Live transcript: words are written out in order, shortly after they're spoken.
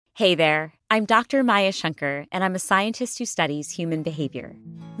Hey there, I'm Dr. Maya Shankar, and I'm a scientist who studies human behavior.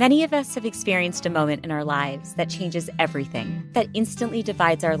 Many of us have experienced a moment in our lives that changes everything, that instantly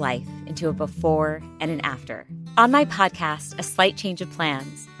divides our life into a before and an after. On my podcast, A Slight Change of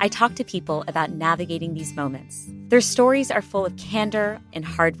Plans, I talk to people about navigating these moments. Their stories are full of candor and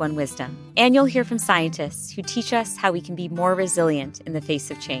hard-won wisdom. And you'll hear from scientists who teach us how we can be more resilient in the face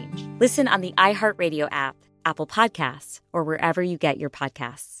of change. Listen on the iHeartRadio app, Apple Podcasts, or wherever you get your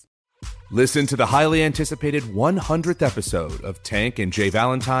podcasts. Listen to the highly anticipated 100th episode of Tank and Jay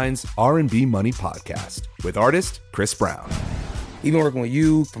Valentine's R&B Money Podcast with artist Chris Brown. Even working with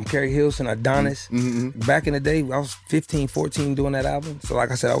you, from Carrie Hilson, Adonis, back in the day, I was 15, 14 doing that album. So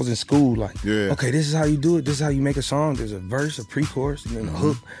like I said, I was in school okay, this is how you do it. This is how you make a song. There's a verse, a pre-chorus, and then a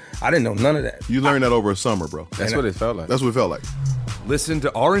hook. I didn't know none of that. You learned that over a summer, bro. That's what it felt like. That's what it felt like. Listen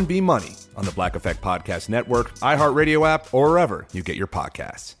to R&B Money on the Black Effect Podcast Network, iHeartRadio app, or wherever you get your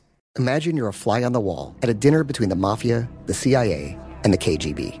podcasts. Imagine you're a fly on the wall at a dinner between the Mafia, the CIA, and the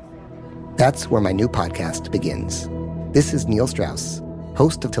KGB. That's where my new podcast begins. This is Neil Strauss,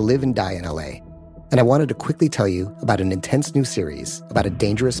 host of To Live and Die in LA, and I wanted to quickly tell you about an intense new series about a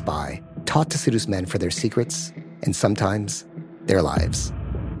dangerous spy taught to seduce men for their secrets and sometimes their lives.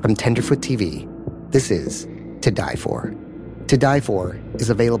 From Tenderfoot TV, this is To Die For. To Die For is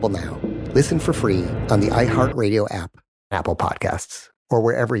available now. Listen for free on the iHeartRadio app, Apple Podcasts, or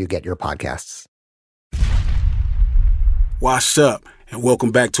wherever you get your podcasts. What's up? And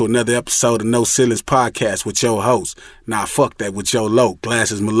welcome back to another episode of No Ceilings Podcast with your host. Nah, fuck that, with your low,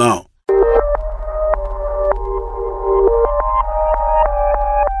 Glasses Malone.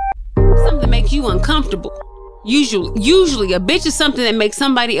 Something makes you uncomfortable. Usually, a bitch is something that makes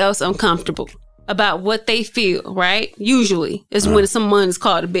somebody else uncomfortable about what they feel, right? Usually is when someone is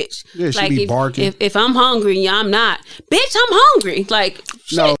called a bitch. Yeah, she like be barking. If I'm hungry, yeah, I'm not. Bitch, I'm hungry. Like,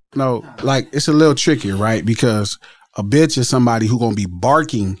 shit. No, like it's a little trickier, right? Because a bitch is somebody who gonna be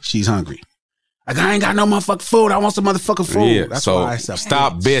barking she's hungry. Like, I ain't got no motherfucking food. I want some motherfucking food. Yeah, that's so why I said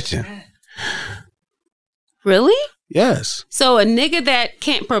stop bitching. Really? Yes. So a nigga that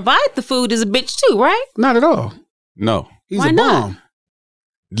can't provide the food is a bitch too, right? Not at all. No. He's Why a not? bum.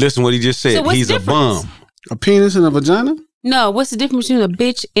 Listen what he just said. So what's He's the a difference? bum. A penis and a vagina? No, what's the difference between a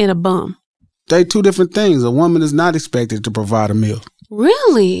bitch and a bum? They two different things. A woman is not expected to provide a meal.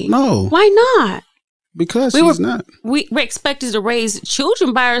 Really? No. Why not? Because We she's were- not. We're expected to raise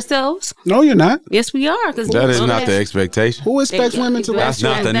children by ourselves. No, you're not. Yes, we are. That is not the expectation. Who expects women to That's raise not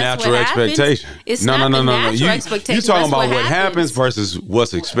the children? natural what happens. expectation. It's no, not no, the no, no, no. natural You expectation. talking That's about what what happens happens. versus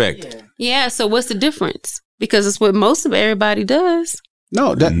what's expected. Yeah, so what's the difference? Because it's what most of everybody does.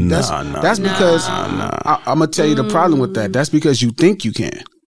 No, that's because I'm gonna tell you the problem with that. That's because you think you can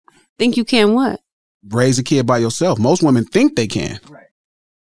Think you can what? raise a kid by yourself. Most women think they can,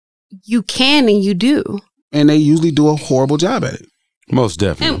 You can and you do. and they usually do a horrible job at it. Most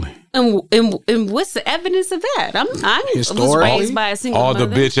definitely. And what's the evidence of that? I was Historically, raised by a single All mother.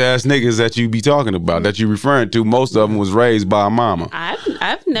 the bitch ass niggas that you be talking about, that you referring to, most of them was raised by a mama.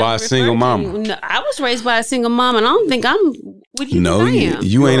 I've never By a single referred to- mama. No, I was raised by a single mom, and I don't think I'm what you No, think I am.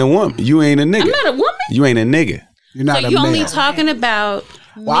 you ain't a woman. You ain't a nigga. I'm not a woman. You ain't a nigga. You're not So a you're man. only talking about.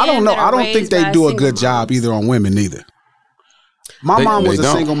 Well, I don't men know. that are I don't think raised they by do a single good job moms. either on women either. My mom was they a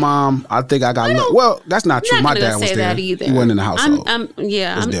don't. single mom. I think I got well. That's not true. I'm My not dad gonna was say there. that either. He wasn't in the household.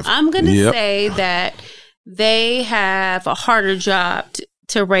 It's different. I'm gonna Yep. say that they have a harder job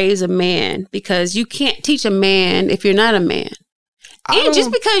to raise a man because you can't teach a man if you're not a man. And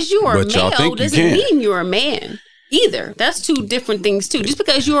just because you are But y'all male think you doesn't can. mean you're a man either. That's two different things too. Just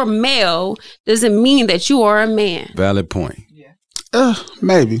because you're a male doesn't mean that you are a man. Valid point.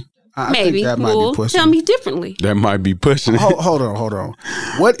 Maybe. I Maybe. think that might Well, be pushing. tell me differently. That might be pushing it. Hold on.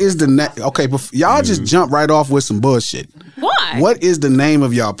 What is the okay? Y'all just jump right off with some bullshit. Why? What is the name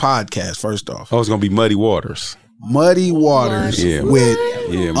of y'all podcast? First off, Oh, it's gonna be Muddy Waters. Muddy Waters Yeah. with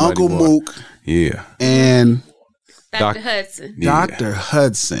Yeah, Muddy Uncle Waters. Mook Yeah. and Dr. Hudson. Yeah. Dr.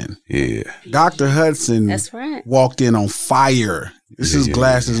 Hudson. Yeah. Dr. Hudson That's right. walked in on fire. This is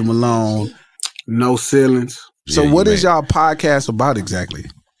Glasses Malone, No Ceilings. So Yeah, what you is y'all podcast about exactly?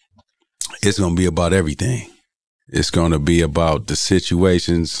 It's gonna be about everything. It's going to be about the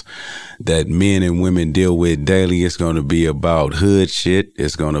situations that men and women deal with daily. It's going to be about hood shit.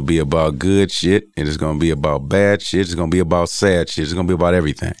 It's going to be about good shit. And it's going to be about bad shit. It's going to be about sad shit. It's going to be about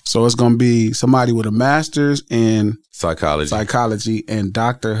everything. So it's going to be somebody with a master's in psychology and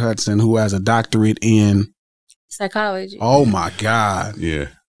Dr. Hudson, who has a doctorate in psychology. Oh, my God. Yeah.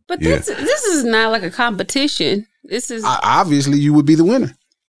 But this is not like a competition. This is obviously you would be the winner.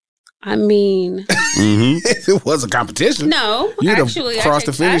 I mean, it was a competition. No, you'd have crossed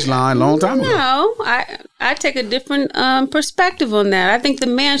the finish line a long time ago. No, I take a different perspective on that. I think the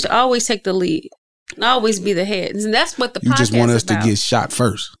man should always take the lead, always be the head, and that's what the podcast is about. You just want us to get shot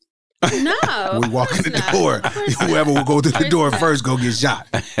first. No, we walk in the door. Whoever will go through the door first, go get shot.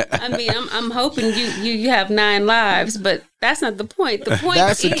 I mean, I'm hoping you have 9 lives, but that's not the point. The point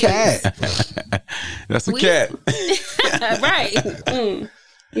that's is, a cat. That's a cat. Right.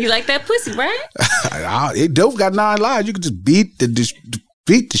 You like that pussy, right? It don't got 9 lives. You can just beat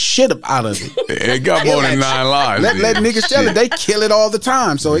the shit out of it. It got more than 9 lives. Let niggas tell it. They kill it all the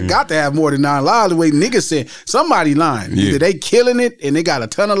time. So it got to have more than 9 lives. The way niggas said, somebody lying. Either they killing it and they got a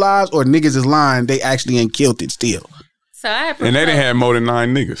ton of lives, or niggas is lying. They actually ain't killed it still. So I and they didn't have more than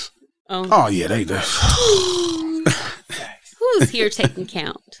 9 niggas. Oh yeah, they do. Who's here taking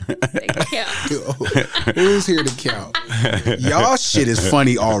count? Who's here to count? Y'all shit is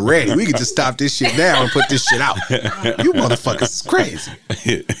funny already. We could just stop this shit down and put this shit out. You motherfuckers is crazy.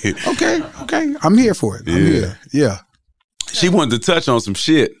 Okay. I'm here for it. I'm here. Yeah. She wanted to touch on some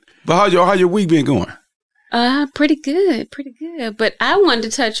shit. But how your week been going? Pretty good. But I wanted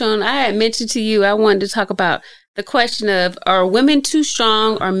to touch on, I had mentioned to you, I wanted to talk about the question of, are women too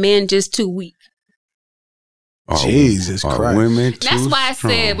strong or men just too weak? Jesus Christ. Women That's why I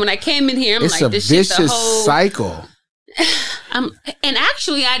said when I came in here, I'm it's like, this shit, the whole cycle. And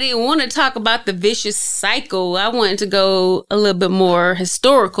actually, I didn't want to talk about the vicious cycle. I wanted to go a little bit more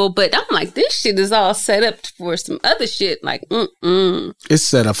historical, but I'm like, this shit is all set up for some other shit. Like, It's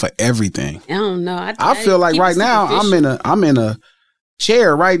set up for everything. I don't know. I feel like right now I'm in a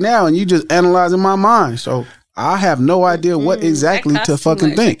chair right now, and you just analyzing my mind. So I have no idea what exactly to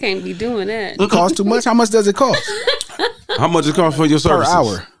fucking think. I can't be doing that. It costs too much. How much does it cost? How much it cost for your services? Per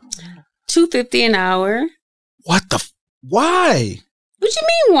hour? $2.50 an hour. What the? Why? What you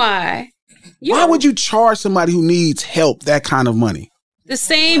mean? Why? Why would you charge somebody who needs help that kind of money? The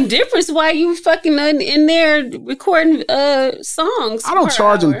same difference. Why you fucking in there recording songs? I don't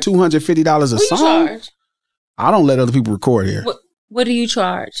charge them $250 a song. You charge? I don't let other people record here. What do you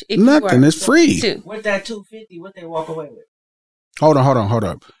charge? Nothing. It's free. With that $250, what they walk away with? Hold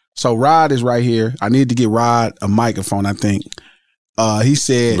on. So Rod is right here. I need to get Rod a microphone, I think. He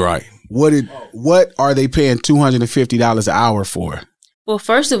said, right. What are they paying $250 an hour for? Well,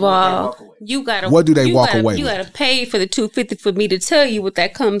 first of all, you gotta. What do they walk away with? You gotta pay for the $250 for me to tell you what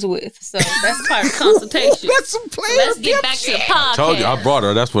that comes with. So that's part of the consultation. That's some player. Let's get back to the podcast. Told you, I brought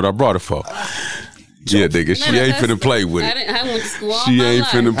her. That's what I brought her for. Yeah, nigga, she ain't finna play with it. I went to school all she my ain't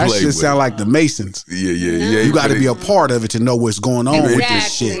life. finna play with it. That shit sound like the Masons. Yeah. You got to be a part of it to know what's going on with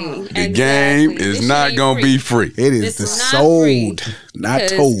this shit. The game is not gonna be free. It is sold, not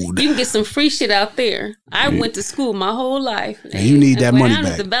told. You can get some free shit out there. I went to school my whole life, and you need that money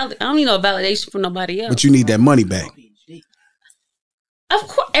back. I don't need no validation from nobody else. But you need that money back. Of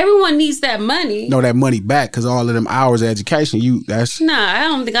course, everyone needs that money. No, that money back, because all of them hours of education, I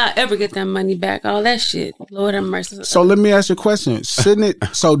don't think I'll ever get that money back. All that shit. Lord have mercy. So let me ask you a question.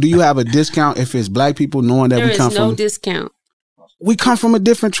 So do you have a discount if it's black people knowing that we come from? There is no discount. We come from a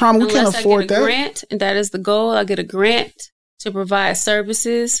different trauma. We can't afford that. Grant, and that is the goal. I get a grant to provide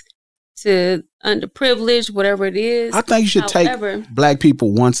services to underprivileged, whatever it is. I think you should take black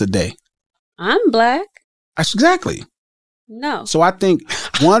people once a day. I'm black. That's exactly. No. So I think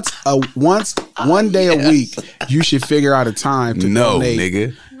one day a week, you should figure out a time to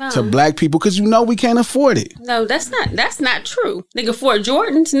donate to black people, because we can't afford it. No, that's not true. Nigga, for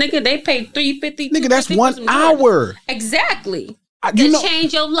Jordans, nigga, they pay $350. Nigga, that's 1 hour. Exactly.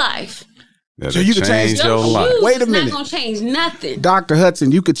 Change your life. So you could change your life. Wait a minute. It's not gonna change nothing. Dr.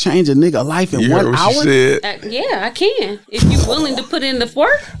 Hudson, you could change a nigga life in 1 hour? Yeah, I can. If you're willing to put in the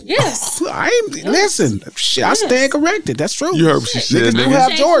work, yes. Listen, shit, I stand corrected. That's true. You heard what she said. Niggas do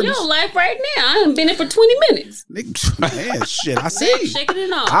have Jordans. Your life right now. I haven't been in for 20 minutes. Man, shit, I see. Shaking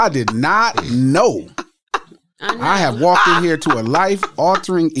it off. I did not know. I have walked in here to a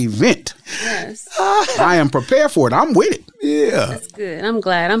life-altering event. Yes. I am prepared for it. I'm with it. Yeah. That's good. I'm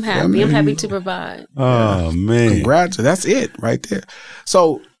glad. I'm happy. Yeah, I'm happy to provide. Oh, man. Congrats. That's it right there.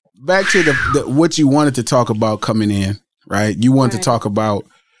 So back to the what you wanted to talk about coming in, right? You wanted to talk about,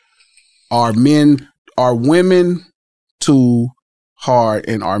 are women too hard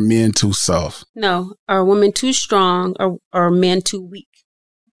and are men too soft? No. Are women too strong or are men too weak?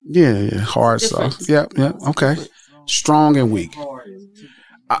 Yeah, hard, soft. Yeah, okay. Strong and weak.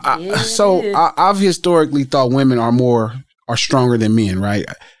 I've historically thought women are stronger than men, right?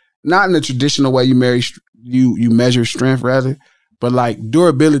 Not in the traditional way you measure strength, rather, but like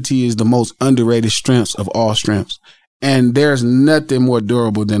durability is the most underrated strengths of all strengths, and there's nothing more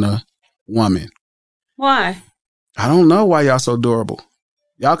durable than a woman. Why? I don't know why y'all so adorable.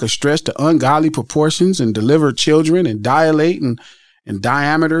 Y'all could stretch to ungodly proportions and deliver children and dilate and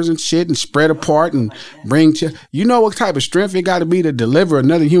diameters and shit and spread apart and bring. You know what type of strength it got to be to deliver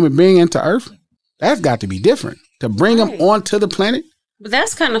another human being into Earth? That's got to be different. To bring them onto the planet. But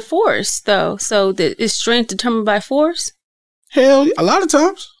that's kind of force, though. So is strength determined by force? Hell, a lot of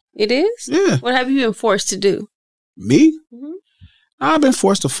times. It is? Yeah. What have you been forced to do? Me? Mm-hmm. I've been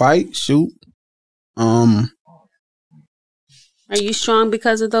forced to fight, shoot. Are you strong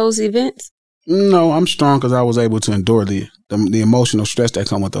because of those events? No, I'm strong because I was able to endure the emotional stress that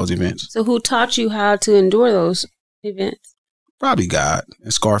come with those events. So who taught you how to endure those events? Probably God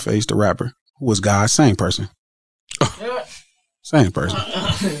and Scarface, the rapper. Who was God? Same person. Same person.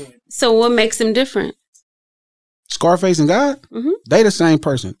 So what makes them different? Scarface and God? Mm-hmm. They the same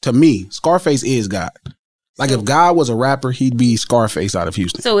person. To me, Scarface is God. Like if God was a rapper, he'd be Scarface out of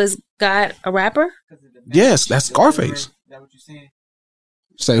Houston. So is God a rapper? Yes, that's Scarface. Is that what you're saying?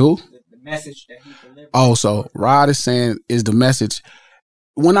 Say who? The message that he delivered. Oh, so Rod is saying is the message.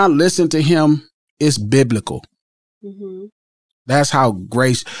 When I listen to him, it's biblical. Mm-hmm. That's how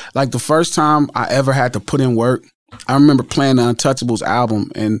grace, like the first time I ever had to put in work, I remember playing the Untouchables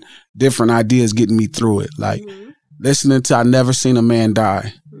album and different ideas getting me through it. Like listening to I Never Seen a Man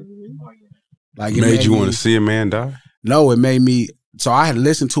Die. Mm-hmm. Like it made you want to see a man die? No, it made me. So I had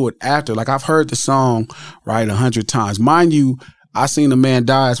listened to it after. Like I've heard the song 100 times. Mind you, I Seen a Man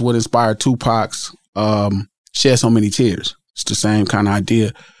Die is what inspired Tupac's Shed So Many Tears. It's the same kind of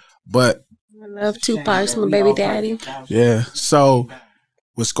idea. But I love Tupac's my baby daddy. Yeah. So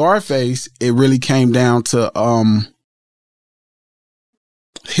with Scarface, it really came down to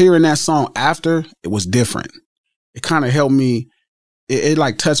hearing that song after, it was different. It kind of helped me. It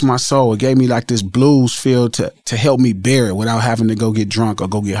like touched my soul. It gave me like this blues feel to help me bear it without having to go get drunk or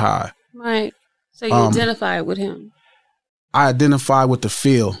go get high. Right. So you identified with him. I identified with the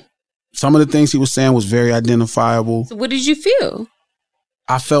feel. Some of the things he was saying was very identifiable. So what did you feel?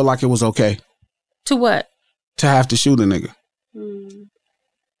 I felt like it was okay. To what? To have to shoot a nigga.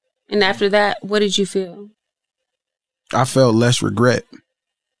 And after that, what did you feel? I felt less regret.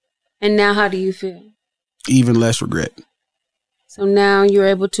 And now how do you feel? Even less regret. So now you're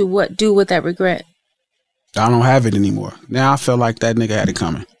able to what do with that regret? I don't have it anymore. Now I feel like that nigga had it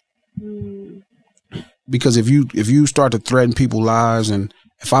coming. Because if you start to threaten people's lives, and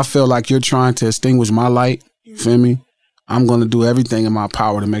if I feel like you're trying to extinguish my light, you feel me? I'm going to do everything in my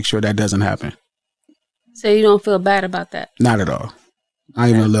power to make sure that doesn't happen. So you don't feel bad about that? Not at all. Not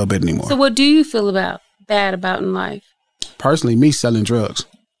even a little bit anymore. So what do you feel bad about in life? Personally, me selling drugs.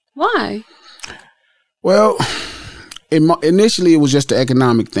 Why? Well, initially it was just the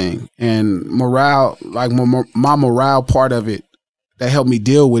economic thing, and morale, like my morale part of it that helped me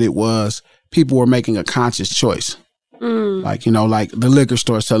deal with it was people were making a conscious choice. Like, you know, like the liquor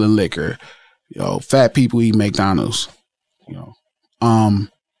store selling liquor, you know, fat people eat McDonald's, you know,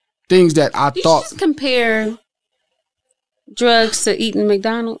 things that I thought. Just compare drugs to eating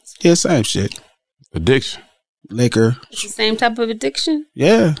McDonald's. Yeah, same shit. Addiction. Liquor. It's the same type of addiction?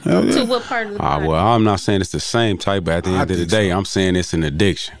 Yeah. Hell yeah. To what part of the body? Well, I'm not saying it's the same type, but at the end of the day, I'm saying it's an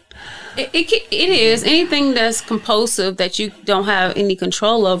addiction. It is. Anything that's compulsive that you don't have any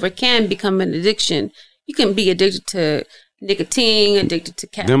control over can become an addiction. You can be addicted to nicotine, addicted to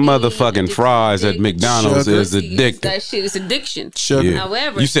caffeine. Them motherfucking fries at McDonald's is addictive. That shit is addiction. Sugar. Yeah.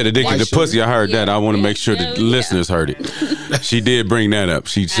 However, you said addicted to pussy. I heard that. I want to make sure the listeners heard it. She did bring that up.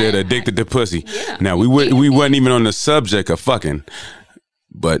 She said addicted to pussy. Yeah. Now we wasn't even on the subject of fucking,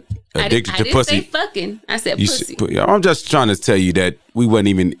 but addicted to pussy. I didn't say fucking. I said pussy. I'm just trying to tell you that we wasn't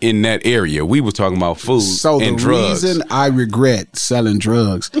even in that area. We were talking about food and drugs. So the reason I regret selling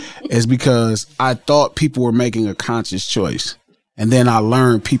drugs is because I thought people were making a conscious choice. And then I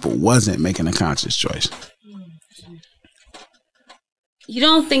learned people wasn't making a conscious choice. You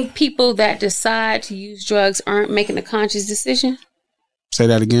don't think people that decide to use drugs aren't making a conscious decision? Say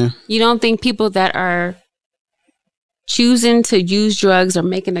that again. You don't think people that are choosing to use drugs are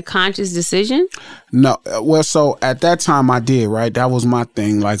making a conscious decision? No. Well, so at that time I did, right? That was my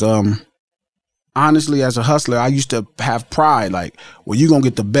thing. Like, honestly, as a hustler, I used to have pride. Like, well, you're going to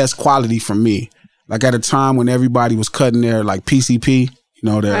get the best quality from me. Like at a time when everybody was cutting their like PCP, you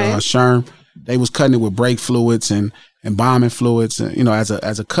know, their Sherm, they was cutting it with brake fluids and bombing fluids, and, you know, as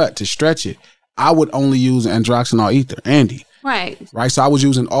a cut to stretch it. I would only use androxanol ether, Andy. Right. So I was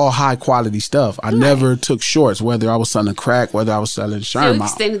using all high quality stuff. I never took shorts, whether I was selling crack, whether I was selling Sherm. So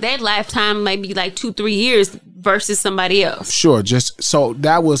extended that lifetime maybe like 2-3 years versus somebody else. Sure. Just so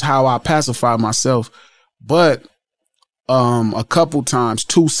that was how I pacified myself. But a couple times,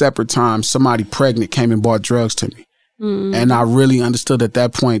 2 separate times, somebody pregnant came and bought drugs to me. Mm-hmm. And I really understood at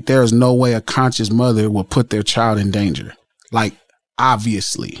that point, there is no way a conscious mother would put their child in danger. Like,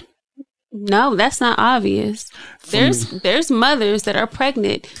 obviously. No, that's not obvious. There's mothers that are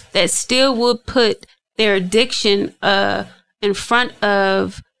pregnant that still would put their addiction in front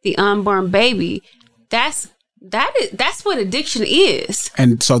of the unborn baby. That's what addiction is.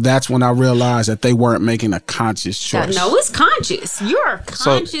 And so that's when I realized that they weren't making a conscious choice. No, it's conscious. You're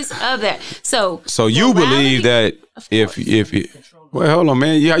conscious of that. So you believe that if well, hold on,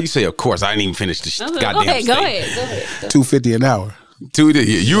 man. Yeah, you say of course. I didn't even finish the goddamn statement. Go ahead. $2.50 an hour. You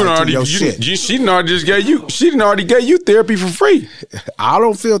didn't already. She didn't already just gave you. She didn't already gave you therapy for free. I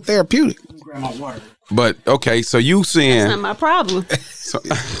don't feel therapeutic. But okay, so you saying that's not my problem. So,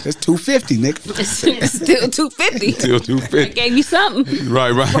 it's $2.50, nigga. It's still $2.50. Still $2.50. I gave you something.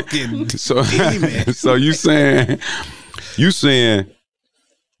 Right. So you saying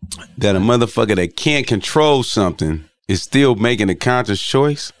that a motherfucker that can't control something is still making a conscious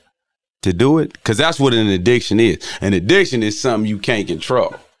choice to do it? Because that's what an addiction is. An addiction is something you can't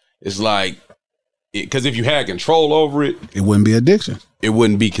control. It's like, because if you had control over it, it wouldn't be addiction. It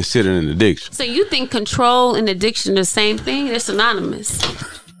wouldn't be considered an addiction. So you think control and addiction are the same thing? They're synonymous.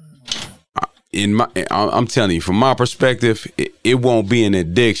 I'm telling you, from my perspective, it won't be an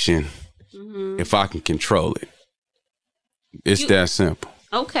addiction if I can control it. It's that simple.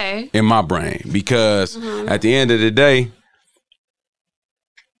 Okay. In my brain, because at the end of the day,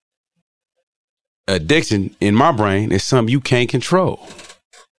 addiction in my brain is something you can't control.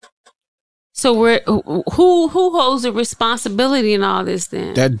 So who holds the responsibility in all this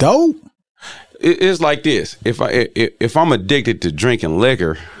then? That dope. It's like this. If I'm addicted to drinking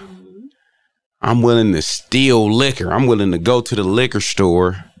liquor, I'm willing to steal liquor. I'm willing to go to the liquor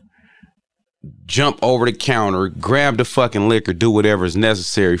store, jump over the counter, grab the fucking liquor, do whatever is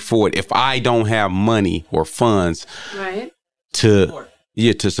necessary for it. If I don't have money or funds to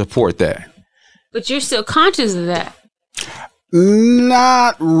support that. But you're still conscious of that.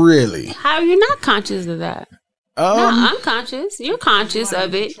 Not really. How are you not conscious of that? No, I'm conscious. You're conscious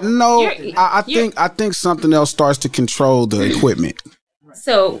of it. No, I think something else starts to control the equipment.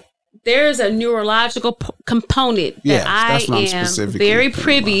 So there's a neurological component that I am very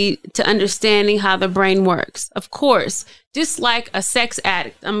privy to understanding how the brain works. Of course, just like a sex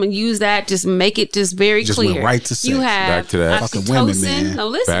addict, I'm going to use that, just make it just very clear. Went right to sex. You have back to that. oxytocin. Women, man. No,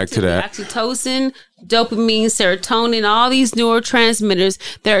 listen back to that. Oxytocin, dopamine, serotonin, all these neurotransmitters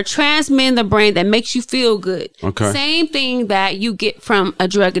that are transmitting the brain that makes you feel good. Okay. Same thing that you get from a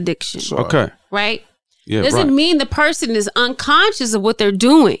drug addiction. Okay. Right? Yeah, doesn't mean the person is unconscious of what they're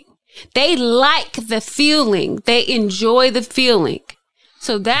doing. They like the feeling. They enjoy the feeling.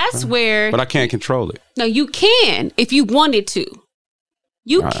 So that's where... But I can't control it. No, you can if you wanted to.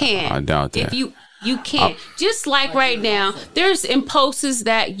 You can. I doubt that. If you can. Just like right now, there's impulses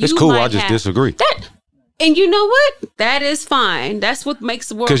that you It's cool. might I just disagree. And you know what? That is fine. That's what makes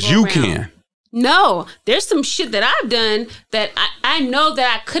the world go because you round. can. No, there's some shit that I've done that I know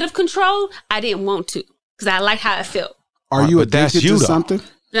that I could have controlled. I didn't want to because I like how it felt. Are you addicted to something?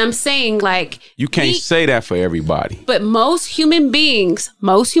 And I'm saying, like, you can't say that for everybody. But most human beings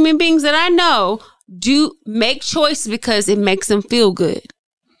that I know do make choices because it makes them feel good.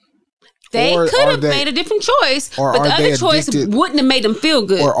 They could have made a different choice, but the other choice wouldn't have made them feel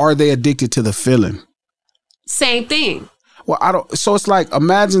good. Or are they addicted to the feeling? Same thing. Well, I don't. So it's like,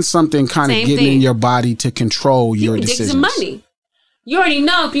 imagine something kind of getting in your body to control your decisions. Money. You already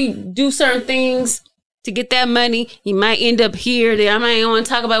know if you do certain things to get that money, you might end up here. I might want to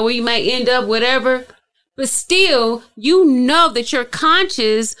talk about where you might end up, whatever. But still, you know that you're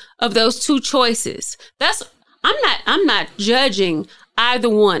conscious of those two choices. I'm not judging either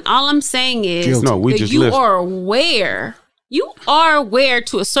one. All I'm saying is that you are aware. You are aware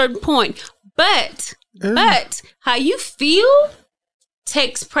to a certain point, but how you feel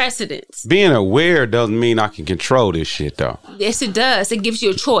takes precedence. Being aware doesn't mean I can control this shit, though. Yes, it does. It gives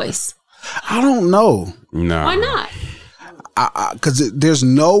you a choice. I don't know. No. Why not? Because there's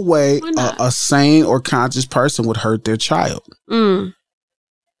no way a sane or conscious person would hurt their child. I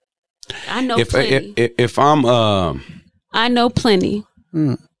know plenty. If I'm I know plenty.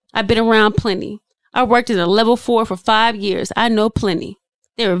 I've been around plenty. I worked at a level 4 for 5 years. I know plenty.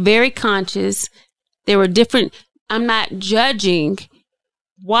 They were very conscious. They were different. I'm not judging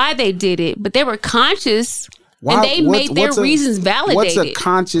why they did it, but they were conscious. And they made their reasons validated. What's a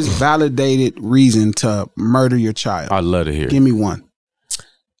conscious, validated reason to murder your child? I'd love to hear. Give me one.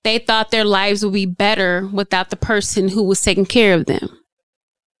 They thought their lives would be better without the person who was taking care of them.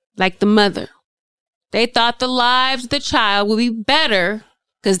 Like the mother. They thought the lives of the child would be better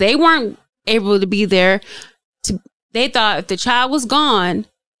because they weren't able to be there. They thought if the child was gone,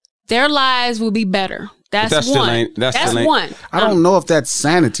 their lives would be better. That's one. That's one. I don't know if that's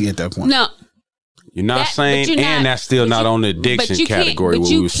sanity at that point. No. You're not saying, and that's still not on the addiction category what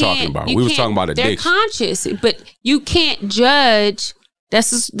we was talking about. We was talking about addiction. They're conscious, but you can't judge.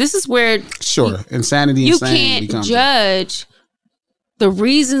 This is where insanity. You can't judge the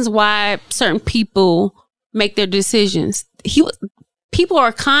reasons why certain people make their decisions. People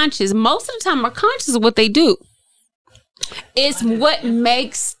are conscious. Most of the time, are conscious of what they do. It's what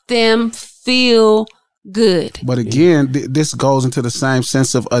makes them feel good. But again, this goes into the same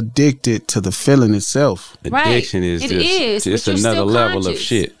sense of addicted to the feeling itself. Addiction is just another level of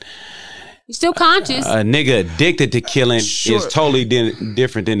shit. You're still conscious. A nigga addicted to killing is totally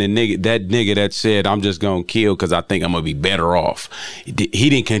different than that nigga that said, I'm just gonna kill because I think I'm gonna be better off. He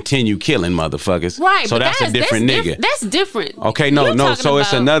didn't continue killing motherfuckers. Right. So that's a different nigga. That's different. Okay, no. So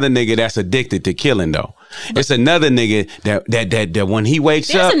it's another nigga that's addicted to killing though. It's another nigga that when he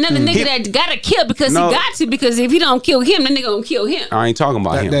wakes up. There's another nigga that gotta kill because he got to, because if he don't kill him, the nigga gonna kill him. I ain't talking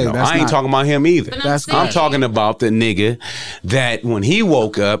about him. No. I ain't talking about him either. I'm talking about the nigga that when he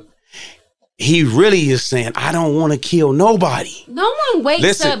woke up, he really is saying, I don't want to kill nobody. No one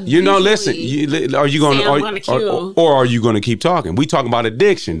wakes up. Are you going to, or are you going to keep talking? We talking about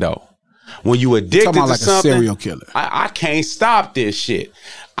addiction though. When you addicted to like something, a serial killer. I can't stop this shit.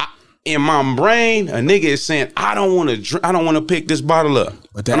 In my brain, a nigga is saying, I don't want to pick this bottle up.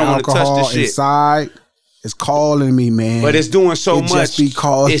 But the alcohol inside is calling me, man. But it's doing so much. Just be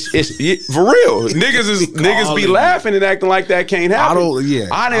calling. It's for real. Niggas be laughing and acting like that can't happen.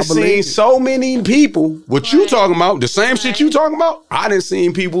 I done seen so many people, what you talking about, the same shit you talking about, I done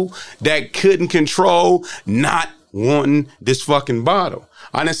seen people that couldn't control not wanting this fucking bottle.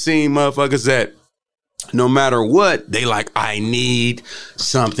 I done seen motherfuckers that no matter what, they like, I need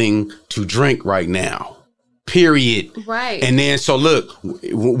something to drink right now. Period. Right. And then, so look,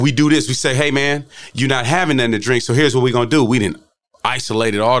 we do this. We say, hey, man, you're not having nothing to drink. So here's what we're going to do. We didn't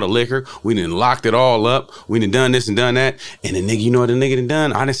isolated all the liquor. We didn't locked it all up. We done done this and done that. And the nigga, you know what the nigga done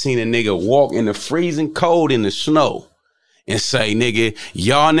done? I done seen a nigga walk in the freezing cold in the snow and say, nigga,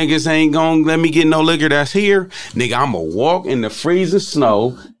 y'all niggas ain't going to let me get no liquor that's here. Nigga, I'm going to walk in the freezing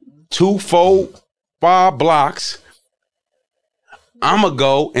snow 2, 4, 5 blocks. I'm going to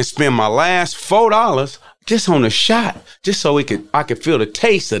go and spend my last $4 just on a shot, just so I could feel the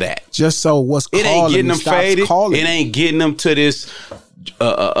taste of that. Just so what's calling, it ain't getting them faded. Calling. It ain't getting them to this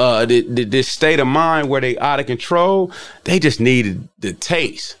this state of mind where they out of control. They just needed the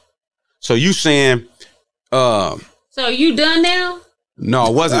taste. So you saying, so you done now? No,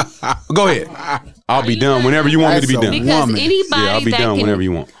 it wasn't. Go ahead. I'll be done whenever you want me to be done. Because I'll be done whenever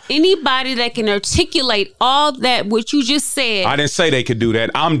you want. Anybody that can articulate all that what you just said. I didn't say they could do that.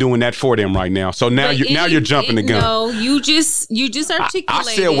 I'm doing that for them right now. So now you're jumping the gun. No, you just articulated. I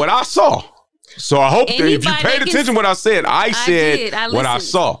said what I saw. So I hope that if you paid attention to what I said, I said what I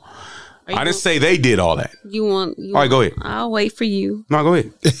saw. I didn't say they did all that. All right, go ahead. I'll wait for you. No, go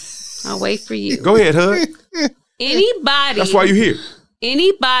ahead. I'll wait for you. Go ahead, Hud. Anybody. That's why you're here.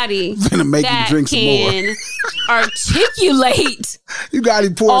 Anybody make that you drink can articulate you got to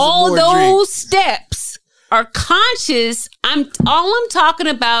pour all some more those drink. steps are conscious. All I'm talking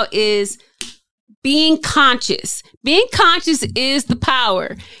about is being conscious. Being conscious is the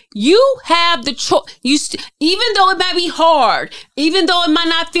power. You have the choice. Even though it might be hard, even though it might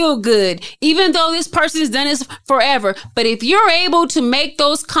not feel good, even though this person has done this forever, but if you're able to make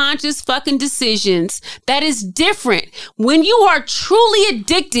those conscious fucking decisions, that is different. When you are truly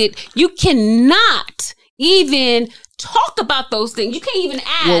addicted, you cannot even talk about those things. You can't even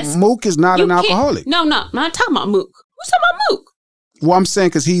ask. Well, Mook is not an alcoholic. No, I'm not talking about Mook. Who's talking about Mook? Well, I'm saying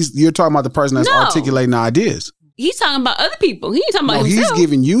because you're talking about the person that's articulating ideas. He's talking about other people. He ain't talking about himself. He's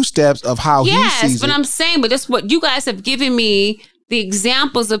giving you steps of how he sees it. But I'm saying, but that's what you guys have given me, the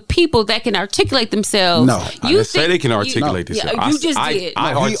examples of people that can articulate themselves. No, I didn't say they can articulate themselves. You just did.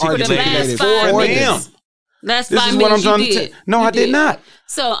 I articulated for them. That's this is what I'm trying to tell. No, I did not.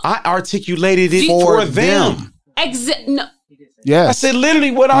 So I articulated it for them. No. Yes. I said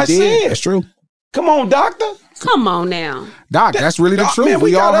literally what I said. That's true. Come on, doctor. Come on now, Doc. That's really the truth. Man,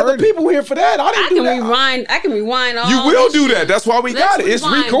 we got other people here for that. I can rewind all. You will do that. That's why we got it. It's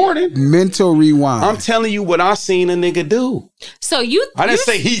recorded. Mental rewind. I'm telling you what I seen a nigga do. So I didn't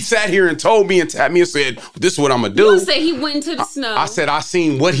say he sat here and told me and tapped me and said, "This is what I'm gonna do." You say he went into the snow. I said I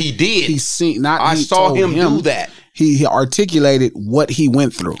seen what he did. I saw him do that. He articulated what he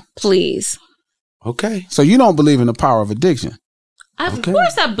went through. Please. Okay. So you don't believe in the power of addiction? Of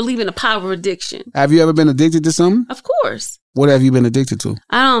course, I believe in the power of addiction. Have you ever been addicted to something? Of course. What have you been addicted to?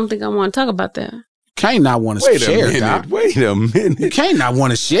 I don't think I want to talk about that. Can't not want to share, Doc. Wait a minute. You can't not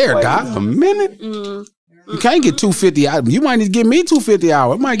want to share, Doc. A minute? You can't get $250 out. You might need to give me $250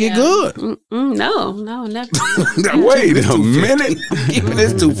 hour. It might get good. No, never. Wait a minute. Give me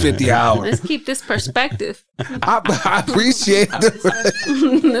this $250 hour. Let's keep this perspective. I appreciate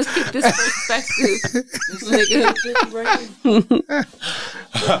it. Let's keep this perspective.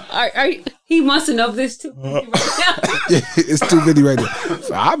 He wants to know this too. It's $250 right there.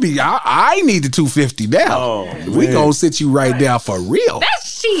 So I need the $250 now. Oh, we gonna sit you right down for real.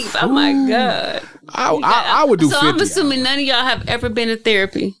 That's cheap. Oh my God. I would do $50. So I'm assuming none of y'all have ever been to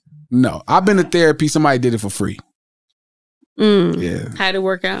therapy. No, I've been to therapy. Somebody did it for free. Yeah. How'd it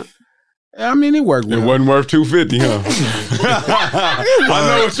work out? I mean, it worked well. It wasn't worth $250, huh?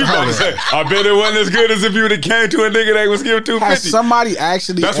 I know what you're going to say. I bet it wasn't as good as if you would have came to a nigga that was giving $250. Has somebody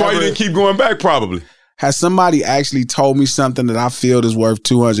actually... That's why you didn't keep going back, probably. Has somebody actually told me something that I feel is worth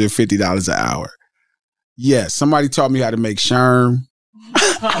 $250 an hour? Yes. Somebody taught me how to make sherm.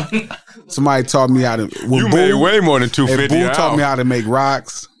 Somebody taught me how to... You made way more than $250 an hour. Taught me how to make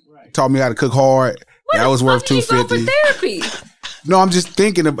rocks. Taught me how to cook hard. That was worth $250. You go for therapy? No, I'm just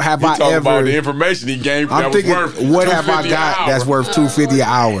thinking of have I ever about the information he gave. I'm thinking, what have I got that's worth $250 an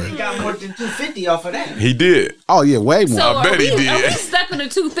hour? He got more than $250 off of that. He did. Oh yeah, way more. So I bet he did. Are we stuck on the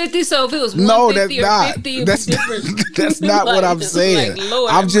 $250? So if it was no, that's or not. 50, That's not like, what I'm saying. Like,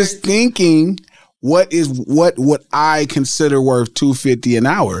 Lord, I'm just thinking, what I consider worth $250 an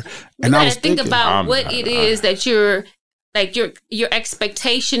hour? And I was thinking about what it is that you're. Like your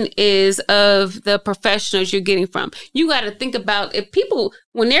expectation is of the professionals you're getting from. You got to think about if people,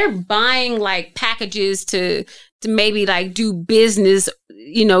 when they're buying like packages to maybe like do business,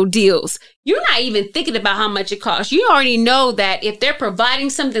 deals, you're not even thinking about how much it costs. You already know that if they're providing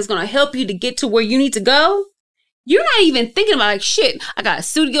something that's going to help you to get to where you need to go, you're not even thinking about like, shit, I got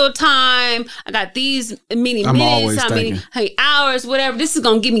studio time. I got these many minutes, how many hours, whatever. This is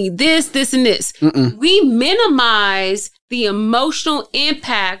going to give me this, and this. We minimize the emotional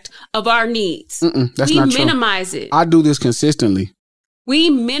impact of our needs. That's we not true. Minimize it. I do this consistently. We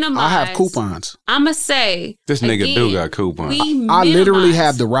minimize. I have coupons. I'm going to say. This nigga do got coupons. I literally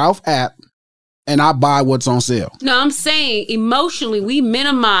have the Ralph app and I buy what's on sale. No, I'm saying emotionally, we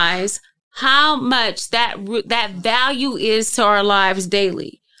minimize how much that value is to our lives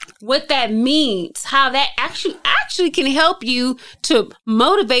daily. What that means, how that actually can help you to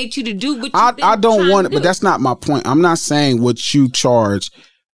motivate you to do what you I don't want it, but that's not my point. I'm not saying what you charge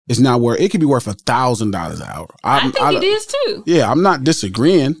is not worth. It could be worth $1,000 an hour. I think it is too. Yeah, I'm not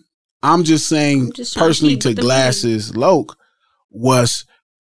disagreeing. I'm just saying personally to Glasses Loke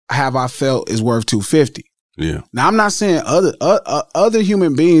have I felt is worth $250. Yeah. Now I'm not saying other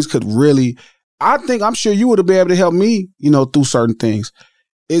human beings could really. I'm sure you would have been able to help me, through certain things.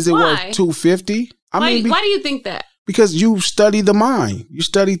 Is it worth $250? Why do you think that? Because you study the mind, you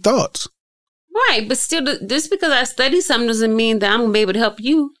study thoughts. Right, but still, just because I study something doesn't mean that I'm gonna be able to help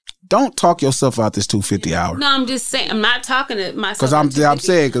you. Don't talk yourself out this $250 hour. No, I'm just saying. I'm not talking to myself. Because I'm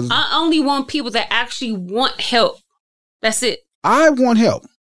saying because I only want people that actually want help. That's it. I want help.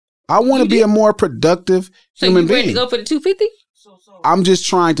 I want to be a more productive human being. So you ready to go for the $250? I'm just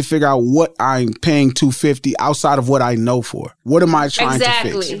trying to figure out what I'm paying $250 outside of what I know for. What am I trying to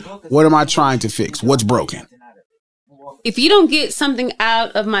fix? What am I trying to fix? What's broken? If you don't get something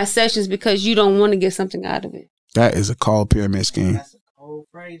out of my sessions because you don't want to get something out of it. That is a call pyramid scheme. That's a whole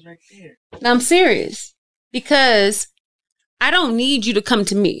phrase right there. No, I'm serious. Because I don't need you to come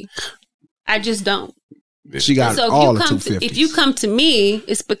to me. I just don't. She got all the $250. If you come to me,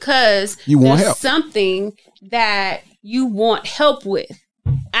 it's because you want help. Something that you want help with.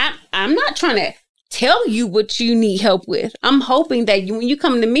 I'm not trying to tell you what you need help with. I'm hoping that when you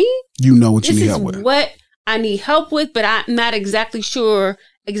come to me, you know what you need help with. This is what I need help with, but I'm not exactly sure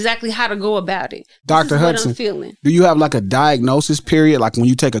exactly how to go about it. Dr. Hudson, what I'm feeling. Do you have like a diagnosis period? Like when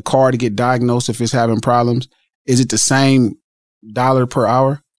you take a car to get diagnosed if it's having problems, is it the same $1 per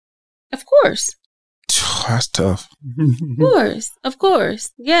hour? Of course. That's tough. Of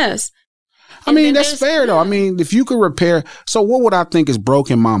course. Yes. I mean, that's fair though. I mean, if you could repair. So what would I think is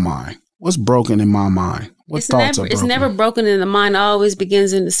broken in my mind? What's broken in my mind? What thoughts are broken? It's never broken in the mind. It always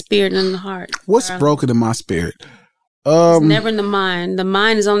begins in the spirit and in the heart. What's broken in my spirit? It's never in the mind. The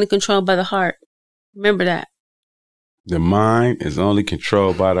mind is only controlled by the heart. Remember that. The mind is only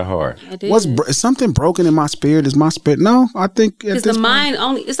controlled by the heart. Is something broken in my spirit? Is my spirit? No, I think because the mind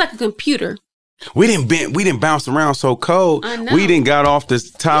only. It's like a computer. We didn't bounce around so cold. I know. We didn't got off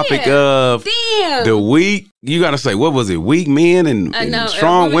this topic of the weak. You got to say, what was it? Weak men and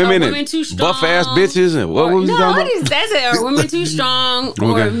strong women and buff ass bitches and what was you talking about? That's it. Are women too strong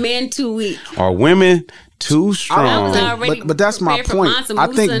or men too weak? Are women too strong? But that's my point. I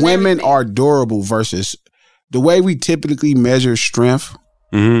think women are durable versus the way we typically measure strength.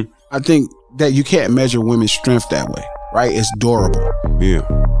 Mm-hmm. I think that you can't measure women's strength that way, right? It's durable. Yeah.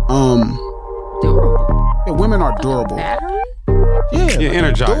 Durable. Yeah, women are durable. Battery? Yeah,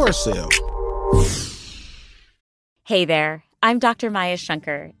 energized. Duracell. Hey there, I'm Dr. Maya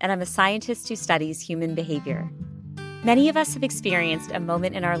Shankar, and I'm a scientist who studies human behavior. Many of us have experienced a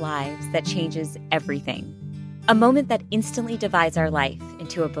moment in our lives that changes everything. A moment that instantly divides our life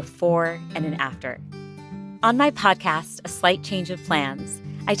into a before and an after. On my podcast, A Slight Change of Plans,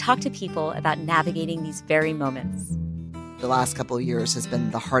 I talk to people about navigating these very moments. The last couple of years has been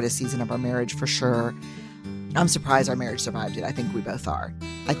the hardest season of our marriage for sure. I'm surprised our marriage survived it. I think we both are.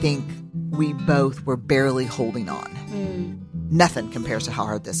 I think we both were barely holding on. Nothing compares to how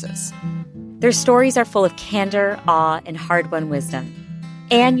hard this is. Their stories are full of candor, awe, and hard-won wisdom.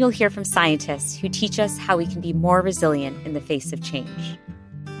 And you'll hear from scientists who teach us how we can be more resilient in the face of change.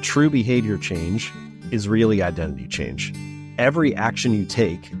 True behavior change is really identity change. Every action you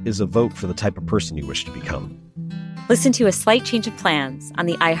take is a vote for the type of person you wish to become. Listen to A Slight Change of Plans on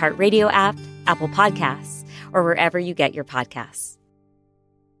the iHeartRadio app, Apple Podcasts, or wherever you get your podcasts.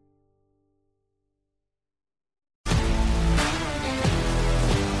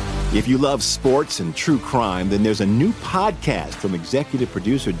 If you love sports and true crime, then there's a new podcast from executive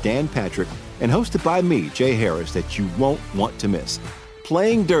producer Dan Patrick and hosted by me, Jay Harris, that you won't want to miss.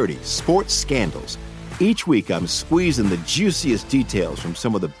 Playing Dirty: Sports Scandals. Each week, I'm squeezing the juiciest details from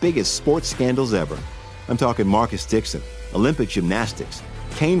some of the biggest sports scandals ever. I'm talking Marcus Dixon, Olympic gymnastics,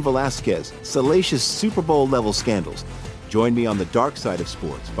 Cain Velasquez, salacious Super Bowl-level scandals. Join me on the dark side of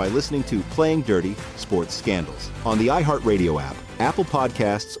sports by listening to Playing Dirty: Sports Scandals on the iHeartRadio app, Apple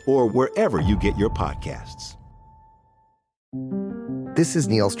Podcasts, or wherever you get your podcasts. This is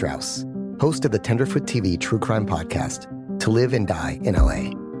Neil Strauss, host of the Tenderfoot TV true crime podcast, To Live and Die in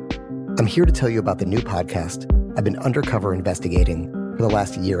LA. I'm here to tell you about the new podcast I've been undercover investigating for the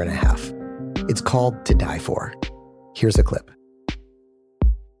last year and a half. It's called To Die For. Here's a clip.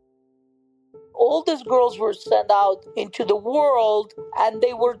 All these girls were sent out into the world and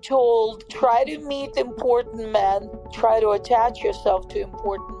they were told, try to meet important men, try to attach yourself to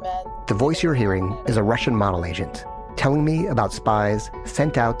important men. The voice you're hearing is a Russian model agent telling me about spies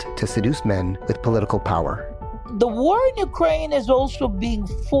sent out to seduce men with political power. The war in Ukraine is also being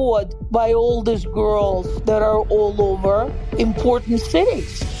fought by all these girls that are all over important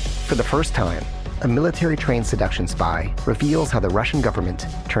cities. For the first time, a military-trained seduction spy reveals how the Russian government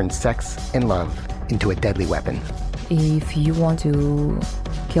turned sex and love into a deadly weapon. If you want to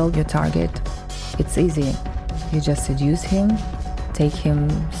kill your target, it's easy. You just seduce him, take him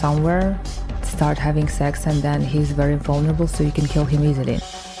somewhere, start having sex, and then he's very vulnerable, so you can kill him easily.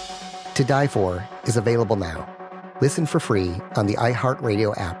 To Die For is available now. Listen for free on the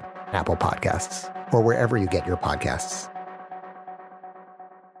iHeartRadio app, Apple Podcasts, or wherever you get your podcasts.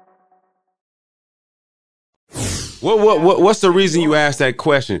 What's the reason you asked that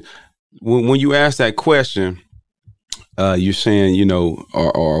question? When you ask that question, you're saying, you know,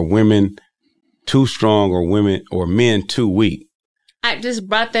 are women too strong or men too weak? I just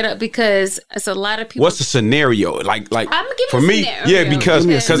brought that up because it's a lot of people. What's the scenario? Like I'm giving for me, scenario. yeah, because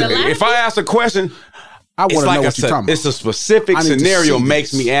if I ask a question, I want to know what you're talking about. It's a specific scenario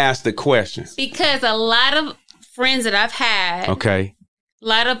makes me ask the question. Because a lot of friends that I've had, okay, a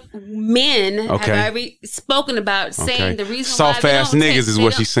lot of men have already spoken about saying the reason soft why ass niggas is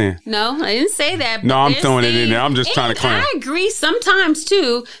what she's saying. No, I didn't say that. No, I'm throwing it in there. I'm just trying to claim. I agree. Sometimes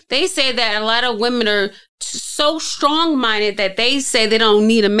too, they say that a lot of women are so strong-minded that they say they don't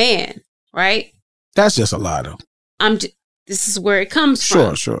need a man. Right? That's just a lie, though. This is where it comes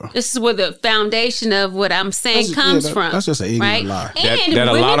from. Sure. This is where the foundation of what I'm saying comes from. That's just an ignorant lie. That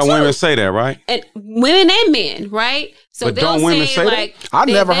a lot of women say that, right? And women and men, right? So but don't women say like, that? I've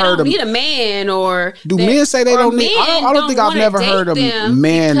never heard them need a man, or do men say they don't need? I don't think I've never heard a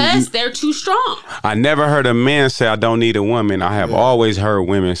man because they're too strong. I never heard a man say I don't need a woman. I have always heard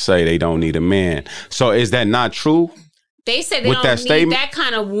women say they don't need a man. So is that not true? They say they don't need that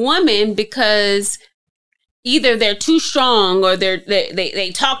kind of woman because either they're too strong or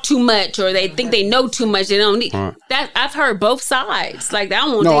they talk too much or they think they know too much. They don't need that. I've heard both sides. Like that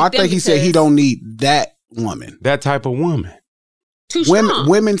one. No, I think he said he don't need that woman. That type of woman. Too strong.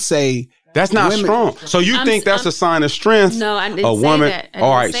 Women say That's not strong. So you think that's a sign of strength? No, I didn't a woman, say that.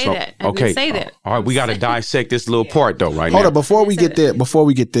 I didn't say that. I didn't say that. All right, we got to dissect this little part though, right Hold now. up, before we get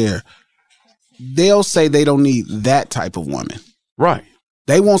there, they'll say they don't need that type of woman. Right.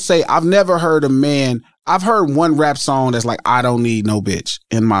 They won't say, I've never heard a man, I've heard one rap song that's like, I don't need no bitch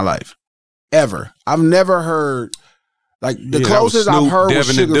in my life. Ever. I've never heard, like, the closest I've heard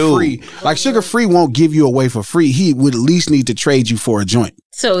was Sugar Free. Like, Sugar Free won't give you away for free. He would at least need to trade you for a joint.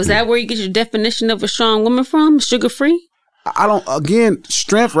 So is that where you get your definition of a strong woman from? Sugar Free? I don't, again,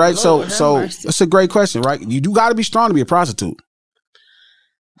 strength, right? So it's a great question, right? You do got to be strong to be a prostitute.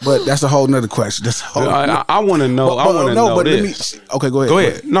 But that's a whole nother question. That's a whole I want to know. I want to know this. Okay, go ahead. Go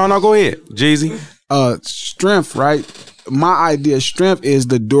ahead. No, go ahead, Jeezy. Strength, right? My idea of strength is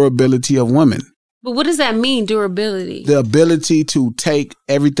the durability of women. But what does that mean, durability? The ability to take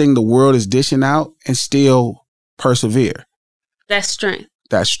everything the world is dishing out and still persevere. That's strength.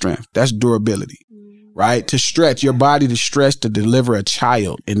 That's strength. That's durability, right? To stretch your body, to stretch to deliver a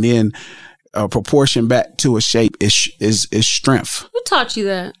child, and then proportion back to a shape is strength. Who taught you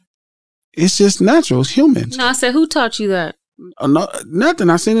that? It's just natural. It's humans. No, I said, who taught you that? No, nothing.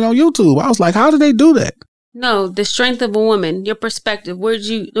 I seen it on YouTube. I was like, how did they do that? No, the strength of a woman, your perspective. Where'd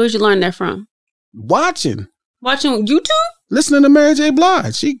you learn that from? Watching YouTube? Listening to Mary J.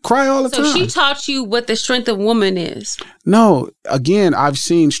 Blige. She cry all the time. So she taught you what the strength of a woman is? No. Again, I've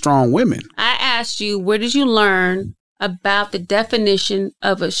seen strong women. I asked you, where did you learn about the definition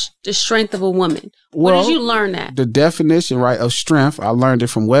of the strength of a woman? Where did you learn that? The definition, right, of strength, I learned it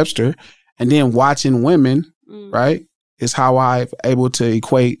from Webster. And then watching women, right, is how I'm able to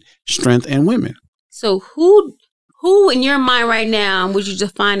equate strength and women. So who in your mind right now would you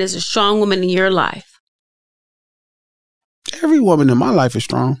define as a strong woman in your life? Every woman in my life is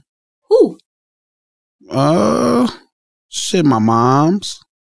strong. Who? My mom's.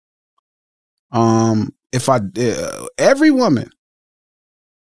 Every woman.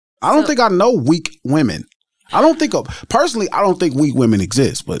 I don't think I know weak women. I don't think weak women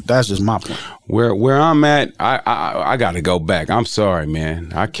exist, but that's just my point. Where I'm at, I got to go back. I'm sorry,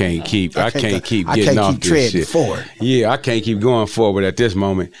 man. I can't keep getting off this shit. Forward. Yeah, I can't keep going forward at this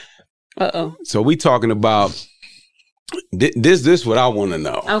moment. So we talking about this what I want to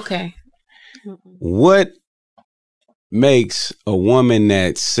know. Okay. What makes a woman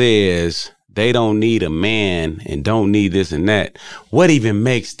that says they don't need a man and don't need this and that, what even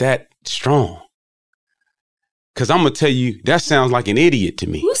makes that strong? Because I'm going to tell you, that sounds like an idiot to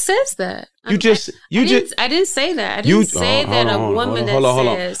me. Who says that? I didn't say that. I didn't say that a woman that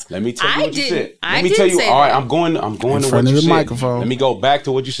says. Let me tell you what you said. Let me tell you. All right, I'm going to what you said. Microphone. Let me go back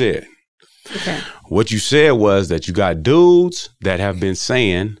to what you said. Okay. What you said was that you got dudes that have been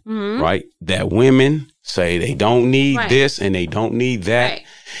saying, right, that women say they don't need this and they don't need that. Right.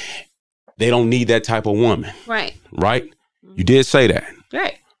 They don't need that type of woman. Right. Right? You did say that.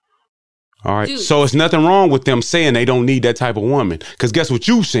 Right. All right. So it's nothing wrong with them saying they don't need that type of woman. Because guess what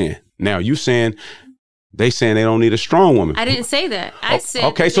you saying? Now you saying they don't need a strong woman. I didn't say that. I said.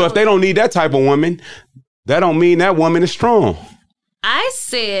 Okay, so if they don't need that type of woman, that don't mean that woman is strong. I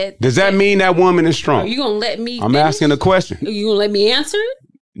said. Does that mean that woman is strong? Are you gonna let me? I'm asking a question. Are you gonna let me answer it?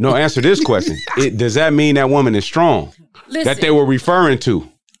 No, answer this question. Does that mean that woman is strong? Listen, that they were referring to?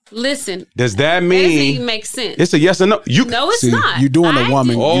 Listen. Does that mean? That doesn't even make sense. It's a yes or no. No, it's not. You're doing a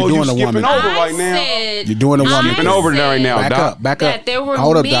woman. Oh, you're doing a skipping woman. over right now. You're doing a woman. Skipping over there right now. Back Doc. up. Back that up. there were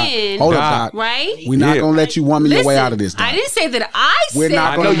Hold up, men, Doc. Hold up, Doc. Right? We're not gonna let you woman your way out of this, Doc. I didn't say that. I We're said.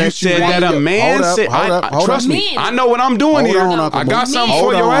 not I gonna know you let you said woman that a your- man Hold said. up. Trust me. Men. I know what I'm doing here. Hold on, Uncle I got Mook. something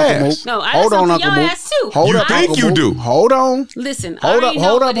Hold for on, your Uncle ass. Mook. No, I Hold got on, something for Uncle your Mook. ass too. Hold You up, think Uncle you Mook. do. Hold on. Listen. Hold up.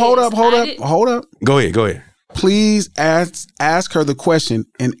 Hold up. Go ahead. Please ask her the question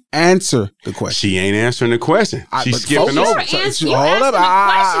and answer the question. She ain't answering the question. She's skipping over. You're asking a question that's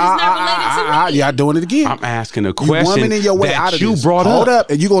not related to me. Y'all doing it again. I'm asking a You question woman your way out that of you this. brought Hold up.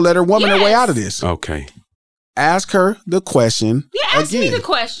 and you gonna let her woman her way Yes. out of this. Okay. Ask her the question. Yeah, ask me again. the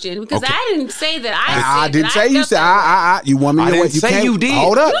question because Okay. I didn't say that. I said didn't that say you felt said that way. you woman I your way. didn't say can't- you did.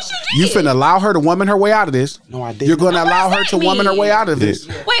 Hold up. Yes, you You did. finna allow her to woman her way out of this. No, I didn't. You're gonna What allow does her that to woman her mean? way out of this.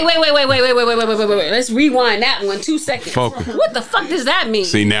 Wait. Let's rewind that one 2 seconds. Focus. What the fuck does that mean?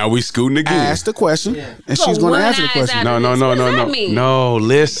 See, now we scooting again. Ask the question, and she's Go gonna one answer the eyes question. out No, of no, this. no, What no, does no. that mean? No,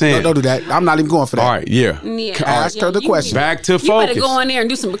 listen. No, don't do that. I'm not even going for that. All right, yeah. Yeah. Ask her the question. Back to You better focus. go in there and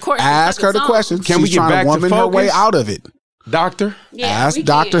do some recording. Ask her the question. Can we She's get trying back to woman her way focus? out of it. Doctor? Yeah, Ask we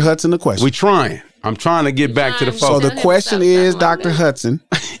Dr. can. Hudson the question. We trying. I'm trying to get back to the trying. So focus. the question is, Dr. Hudson,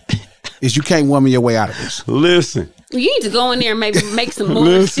 is you can't woman your way out of this. Listen. You need to go in there and maybe make some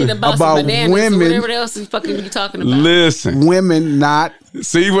more shit about some bananas women, or whatever else you fucking be talking about. Listen. Women not.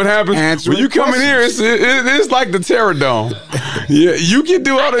 See what happens? When you come in here, it's like the Terror Dome. Yeah, you can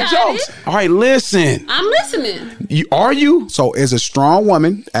do all the jokes. All right, listen. I'm listening. Are you? So, as a strong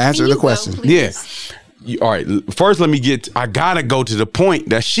woman, answer the question. Yeah. All right. First, I gotta go to the point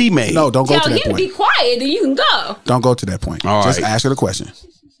that she made. No, don't go to that you point. Be quiet, then you can go. Don't go to that point. All Just right. ask her the question.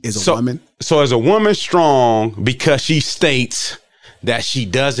 Is a woman? So, is a woman strong because she states that she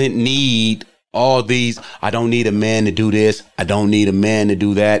doesn't need all these? I don't need a man to do this. I don't need a man to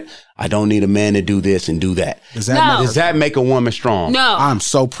do that. I don't need a man to do this and do that. Does that make a woman strong? No. I'm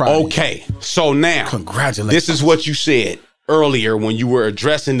so proud. Okay. So now, congratulations. This is what you said earlier when you were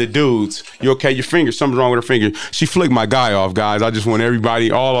addressing the dudes. You okay? Your finger, something's wrong with her finger. She flicked my guy off, guys. I just want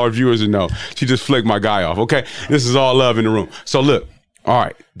everybody, all our viewers to know. She just flicked my guy off, okay? This is all love in the room. So look, all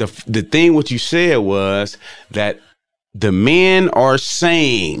right. The thing what you said was that the men are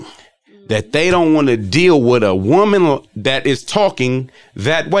saying that they don't want to deal with a woman that is talking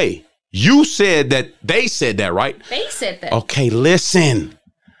that way. You said that, they said that, right? They said that. Okay, listen.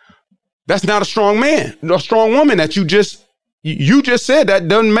 That's not a strong man, a strong woman that you just said. That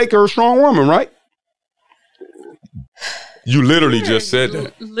doesn't make her a strong woman, right? You literally just said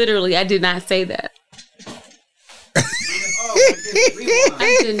that. Literally, I did not say that.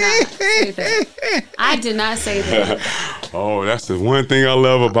 I did not say that. I did not say that. Oh, that's the one thing I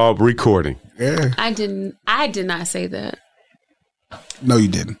love about recording. Yeah. I did not say that. No, you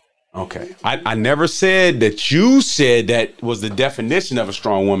didn't. Okay. I never said that you said that was the definition of a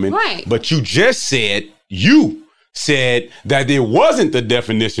strong woman. Right. But you just said, that it wasn't the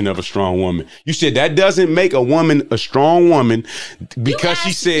definition of a strong woman. You said that doesn't make a woman a strong woman because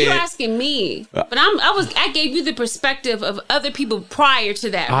she said. You're asking me, but I gave you the perspective of other people prior to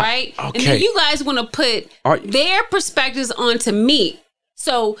that, right? Okay. And then you guys want to put their perspectives onto me.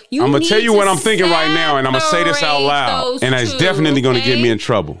 So I'm gonna tell you what I'm thinking right now, and I'm gonna say this out loud, and it's definitely gonna get me in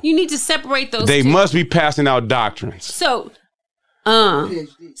trouble. You need to separate those. They two. must be passing out doctrines. So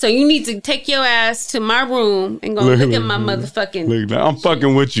you need to take your ass to my room and go look at my motherfucking. Look, I'm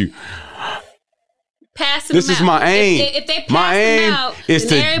fucking with you. Passing this them is out. my aim. If they pass my aim them out, is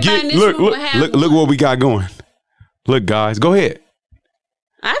to then get. in this room will have Look what we got going. Look, guys, go ahead.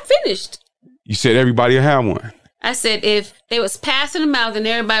 I finished. You said everybody will have one. I said if they was passing them out, then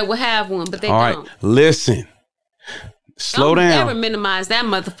everybody would have one, but they All right, don't. listen. Slow Don't down. ever minimize that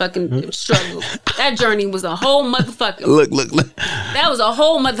motherfucking struggle. That journey was a whole motherfucker. Look. That was a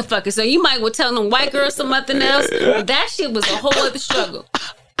whole motherfucker. So you might well tell them white girls something else, but that shit was a whole other struggle.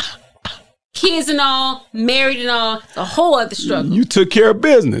 Kids and all, married and all, it's a whole other struggle. You took care of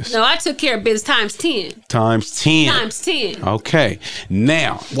business. No, I took care of business times 10. Times 10. Times 10. Okay.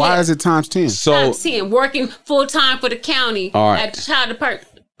 Now. Why is it times 10? So times 10. Working full time for the county all right. at Child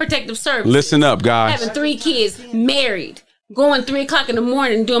Protective Service. Listen up, guys. Having 3 kids, married, going 3 o'clock in the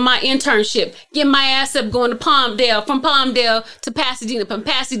morning, doing my internship, getting my ass up, going to Palmdale, from Palmdale to Pasadena, from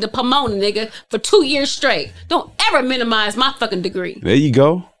Pasadena to Pomona, nigga, for 2 years straight. Don't ever minimize my fucking degree. There you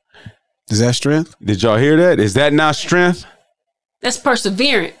go. Is that strength? Did y'all hear that? Is that not strength? That's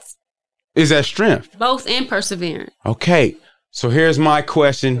perseverance. Is that strength? Both and perseverance. Okay. So here's my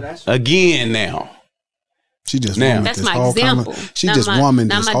question again now. She just now. That's my example. She just woman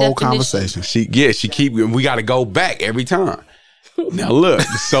this whole conversation. She keep. We got to go back every time. Now look.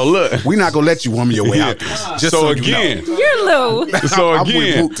 We're not gonna let you woman your way out this. Just so again, you know. You're low.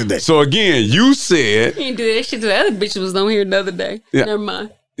 So again, you said you didn't do that shit. The other bitch was on here the other day. Yeah. Never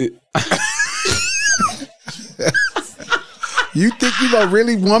mind. You think you gonna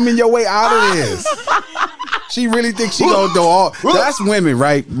really woman your way out of this? She really thinks she gonna do all. That's women,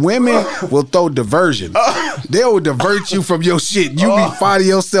 right? Women will throw diversion. They will divert you from your shit. You be finding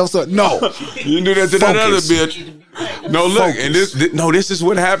yourself. No, you do that to that other bitch. No, look, and this is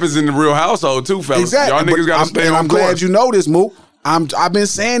what happens in the real household too, fellas. Exactly. Y'all niggas gotta stay on I'm course. glad you know this, Mook. I've been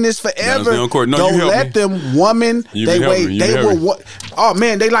saying this forever. Don't let them woman. They will. Oh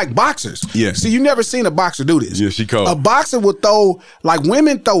man, they like boxers. Yeah. See, you never seen a boxer do this. Yeah, she cold. A boxer will throw, like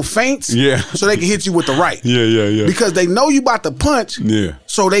women throw feints. Yeah. So they can hit you with the right. Yeah. Because they know you about to punch. Yeah.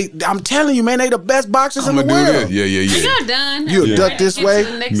 So I'm telling you, man, they the best boxers in the world. Yeah. You're done. You duck this way,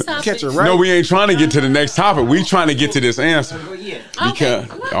 catch it right. No, we ain't trying to get to the next topic. We trying to get to this answer. Because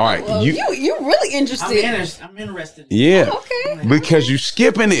all right, well, you're really interested. I'm interested. Yeah. Oh, okay. Because you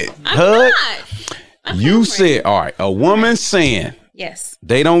skipping it. I'm not. You said, all right, a woman saying yes,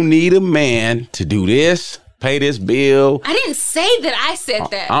 they don't need a man to do this, pay this bill. I didn't say that I said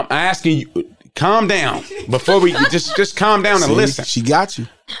that. I'm asking you, calm down. Before we just calm down and listen. She got you.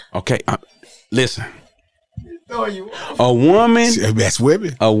 Okay, listen. A woman. That's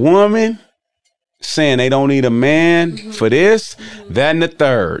women. A woman saying they don't need a man for this, that, and the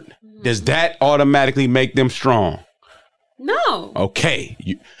third. Does that automatically make them strong? No. Okay.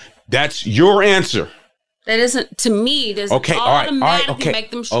 That's your answer. That isn't, to me, doesn't automatically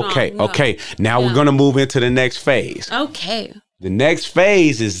make them strong. Okay. Now we're going to move into the next phase. Okay. The next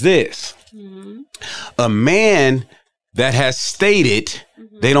phase is this. A man that has stated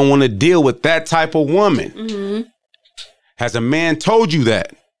they don't want to deal with that type of woman. Has a man told you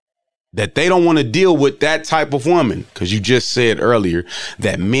that they don't want to deal with that type of woman? Because you just said earlier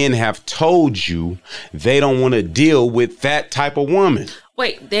that men have told you they don't want to deal with that type of woman.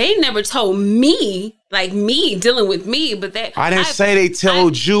 Wait, they never told me, like me dealing with me, but that I didn't say they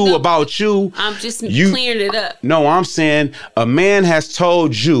told you about you. I'm just clearing it up. No, I'm saying a man has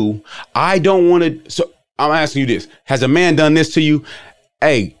told you, I don't want to. So I'm asking you this. Has a man done this to you?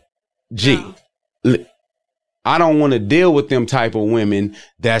 Hey, G, I don't want to deal with them type of women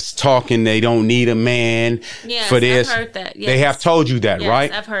that's talking they don't need a man for this. I've heard that. Yes. They have told you that,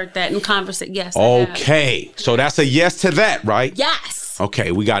 right? I've heard that in conversation. Yes. Okay. So that's a yes to that, right? Yes.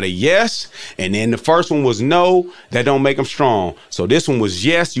 Okay, we got a yes, and then the first one was no. That don't make them strong. So this one was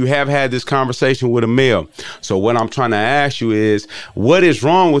yes. You have had this conversation with a male. So what I'm trying to ask you is, what is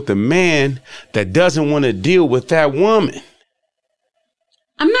wrong with the man that doesn't want to deal with that woman?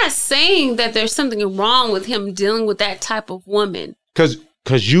 I'm not saying that there's something wrong with him dealing with that type of woman. Because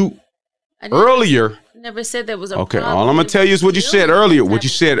you earlier never said there was a okay. problem. All I'm gonna tell you is what you said earlier. What you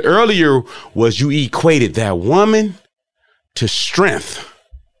said earlier was you equated that woman to strength.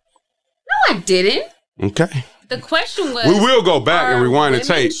 No, I didn't. Okay. The question was, we will go back and rewind the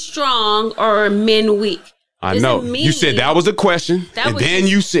tape. Strong or men weak? I know. You said that was a question, and then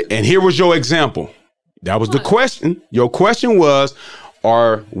you said, and here was your example. That was the question. Your question was,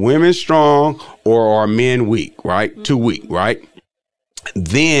 are women strong or are men weak, right? Too weak, right?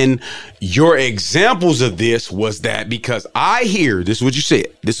 Then your examples of this was that because I hear, this is what you said.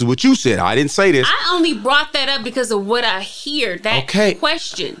 This is what you said. I didn't say this. I only brought that up because of what I hear. That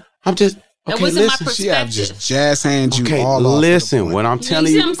question. I'm just, that wasn't my perspective. She have just jazz hands you all off. Listen, what I'm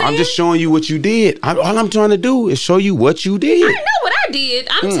telling you, I'm just showing you what you did. All I'm trying to do is show you what you did. I know what I did.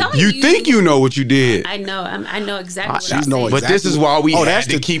 I'm telling you. You think you know what you did. I know. I know exactly what I did. But this is why we had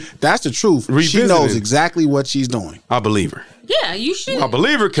to keep. That's the truth. She knows exactly what she's doing. I believe her. Yeah, you should. I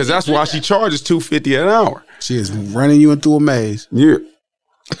believe her because that's why she charges $250 an hour. She is running you into a maze. Yeah.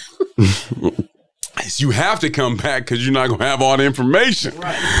 You have to come back because you're not going to have all the information.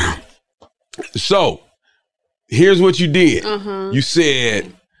 Right. So, here's what you did. You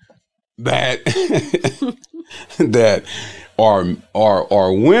said that that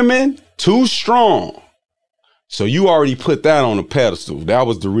are women too strong? So you already put that on a pedestal. That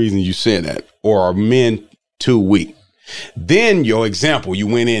was the reason you said that. Or are men too weak? Then your example, you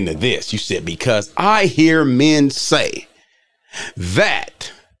went into this. You said, because I hear men say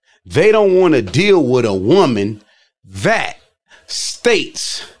that they don't want to deal with a woman that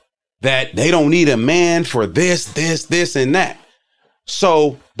states that they don't need a man for this, and that.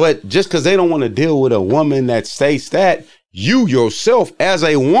 So, but just because they don't want to deal with a woman that states that, you yourself as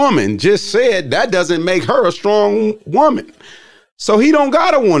a woman just said that doesn't make her a strong woman. So he don't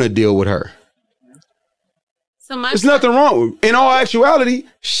gotta want to deal with her. There's nothing wrong. In all actuality,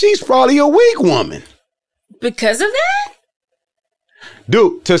 she's probably a weak woman. Because of that?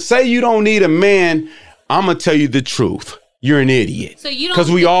 Dude, to say you don't need a man, I'm going to tell you the truth. You're an idiot. Because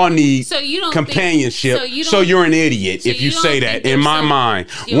we all need companionship. So you're an idiot if you say that, in my mind.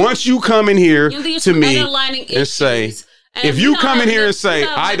 Once you come in here to me and say, if you come in here and say,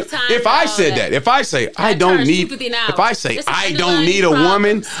 if I say I don't need a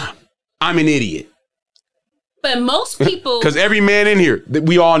woman, I'm an idiot. But most people... Because every man in here,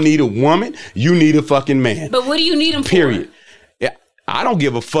 we all need a woman. You need a fucking man. But what do you need him for? Yeah, I don't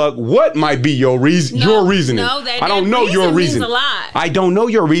give a fuck what might be your reason. Your reasoning. I don't know your reasoning. I don't know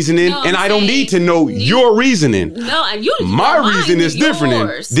your reasoning, and I don't need to know your reasoning. No, my reason is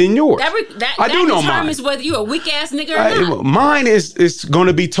different than yours. I do know mine. Whether you're a weak ass nigga or not. Mine is going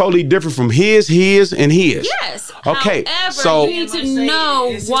to be totally different from his, and his. Yes. Okay. However, so you need to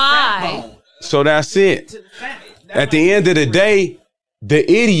know why. So that's it. At the end of the day, the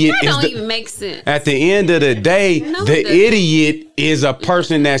idiot that don't even make sense. At the end of the day, the idiot is a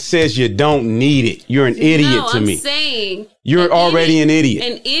person that says you don't need it. You're an idiot to me. I'm saying you're already an idiot.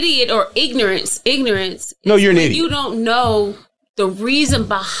 An idiot or ignorance. No, you're an idiot. You don't know the reason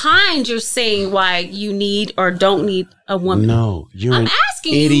behind your saying why you need or don't need a woman. No, you're I'm an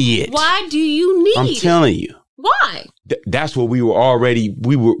asking idiot. You, why do you need I'm telling you. Why? That's what we were already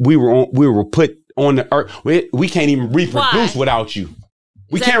we were put on the earth. We can't even reproduce without you.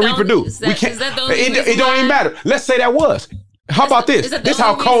 We can't reproduce. We can't. It don't even matter. Let's say that was. How about this? This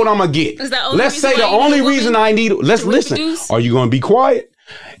how cold I'm gonna get. Let's say the only reason I need. Let's listen. Are you gonna be quiet?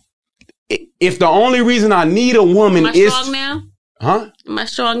 If the only reason I need a woman is strong now? Huh? Am I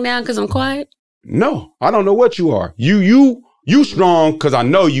strong now because I'm quiet? No, I don't know what you are. You strong because I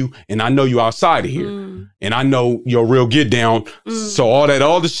know you, and I know you outside of here, and I know your real get down. So all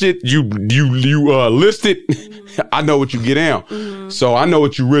the shit you listed, I know what you get down. So I know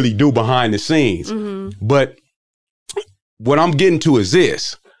what you really do behind the scenes. But what I'm getting to is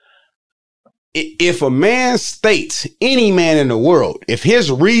this. If a man states, any man in the world, if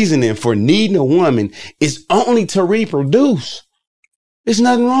his reasoning for needing a woman is only to reproduce, there's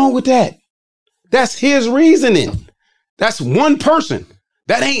nothing wrong with that. That's his reasoning. That's one person.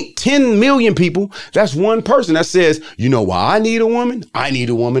 That ain't 10 million people. That's one person that says, you know why I need a woman? I need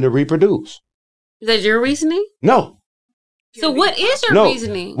a woman to reproduce. Is that your reasoning? No. So what is your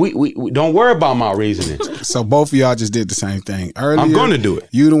reasoning? We don't worry about my reasoning. So both of y'all just did the same thing earlier. I'm going to do it.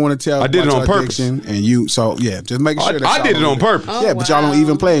 You don't want to tell. I did it on purpose. And you, so yeah, just making sure that I did it on purpose. But y'all don't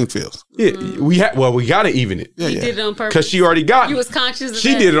even playing fields. Yeah, we got to even it. You did it on purpose because she already got it. You was conscious of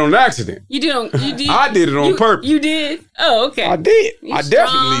she that. did it on accident. You did. I did it on purpose. You did. Oh, okay. I did. I strong.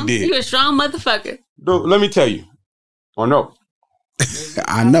 definitely did. You a strong motherfucker. Dude, let me tell you. Or no.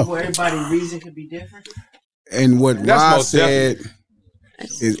 I know. Where everybody's reason could be different. And what Ross said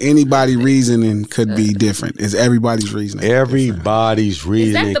is anybody's reasoning could be different. Is everybody's reasoning? Everybody's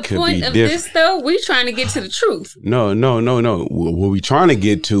reasoning could be different. Is that the point of this, though? We trying to get to the truth. No. What we trying to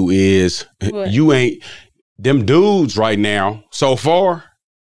get to is you ain't them dudes right now. So far,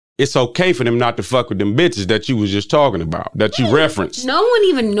 it's okay for them not to fuck with them bitches that you was just talking about, that you referenced. No one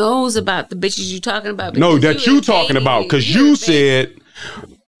even knows about the bitches you talking about. No, that you talking about because you said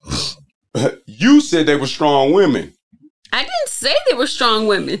they were strong women. I didn't say they were strong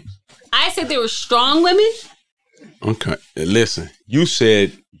women. I said they were strong women. Okay. Listen, you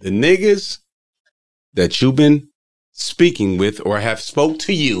said the niggas that you've been speaking with or have spoke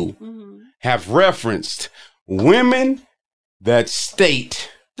to you have referenced women that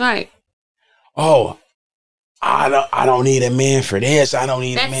state, right? Oh, I don't need a man for this. I don't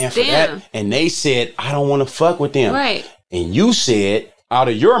need a man for that. And they said, I don't want to fuck with them. Right. And you said out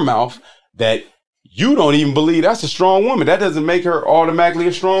of your mouth that you don't even believe that's a strong woman. That doesn't make her automatically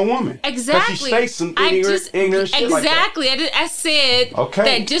a strong woman. Exactly. She states some ignorant shit exactly. Like that. I said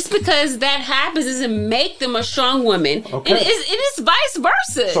that just because that happens doesn't make them a strong woman. Okay. And it is vice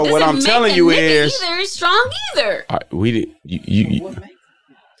versa. So what I'm telling you is either is strong either. We did you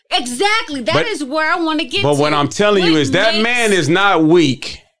exactly. That is where I want to get. But what I'm telling you is that man is not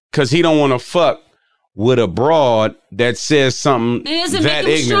weak because he don't want to fuck with a broad that says something it doesn't that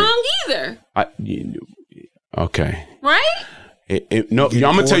make him ignorant. strong either. Okay. Right? No, I'm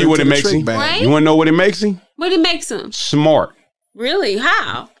gonna tell you what it makes him. Right? You want to know what it makes him? What it makes him? Smart. Really?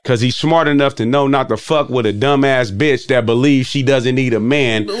 How? Because he's smart enough to know not to fuck with a dumbass bitch that believes she doesn't need a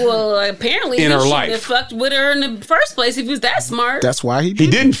man. Well, apparently in he her shouldn't life. have fucked with her in the first place if he was that smart. That's why he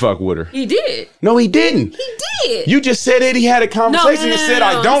didn't fuck with her. He did. No, he didn't. He did. You just said that he had a conversation and said,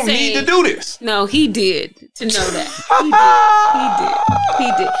 I don't I'm need saying- to do this. No, he did to know that.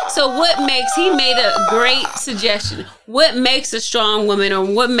 He did. So what makes, he made a great suggestion. What makes a strong woman or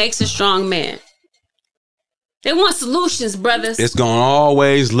what makes a strong man? They want solutions, brothers. It's going to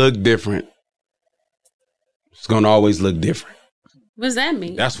always look different. It's going to always look different. What does that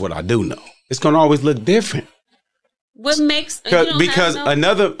mean? That's what I do know. It's going to always look different. What makes... Because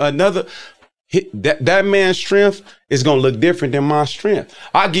that man's strength is going to look different than my strength.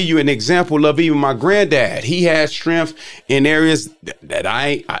 I'll give you an example of even my granddad. He had strength in areas that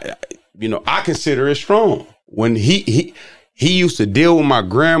I consider as strong. When he used to deal with my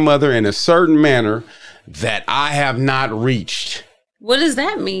grandmother in a certain manner that I have not reached. What does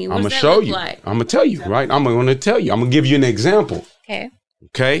that mean? What I'm does going to that show look you. like? I'm going to tell you, right? I'm going to tell you. I'm going to give you an example.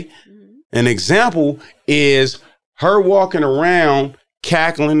 Okay. An example is her walking around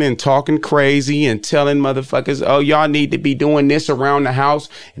cackling and talking crazy and telling motherfuckers, oh, y'all need to be doing this around the house.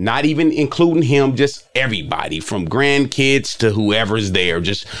 Not even including him, just everybody from grandkids to whoever's there,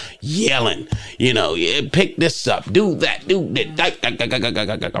 just yelling, pick this up, do that,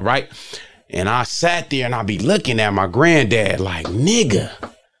 right? And I sat there and I be looking at my granddad like, nigga,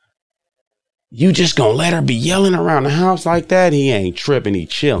 you just gonna let her be yelling around the house like that? He ain't tripping, he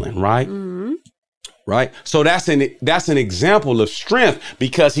chilling, right? Mm-hmm. Right? So that's an example of strength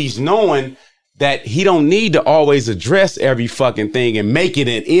because he's knowing that he don't need to always address every fucking thing and make it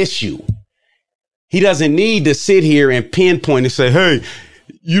an issue. He doesn't need to sit here and pinpoint and say, hey,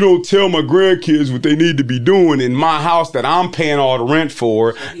 you don't tell my grandkids what they need to be doing in my house that I'm paying all the rent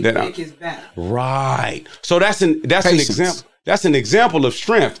for. Right. So that's an example. That's an example of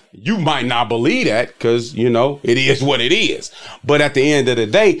strength. You might not believe that because, it is what it is. But at the end of the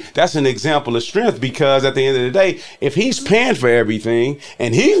day, that's an example of strength because at the end of the day, if he's paying for everything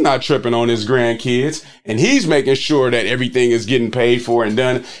and he's not tripping on his grandkids and he's making sure that everything is getting paid for and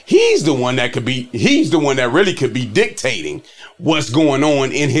done, he's the one that really could be dictating what's going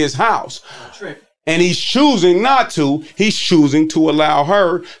on in his house. And he's choosing not to. He's choosing to allow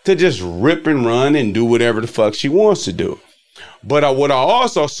her to just rip and run and do whatever the fuck she wants to do. But what I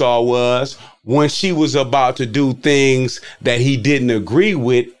also saw was when she was about to do things that he didn't agree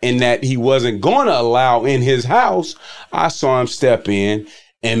with and that he wasn't going to allow in his house, I saw him step in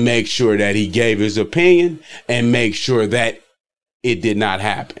and make sure that he gave his opinion and make sure that it did not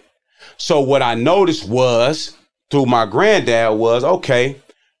happen. So what I noticed was through my granddad was, okay,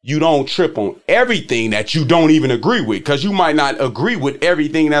 you don't trip on everything that you don't even agree with because you might not agree with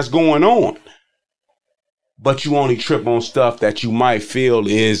everything that's going on. But you only trip on stuff that you might feel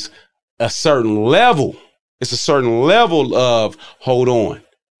is a certain level. It's a certain level of, hold on,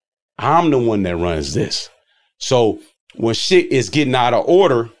 I'm the one that runs this. So when shit is getting out of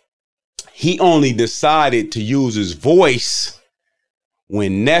order, he only decided to use his voice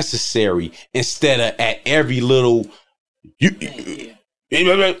when necessary instead of at every little,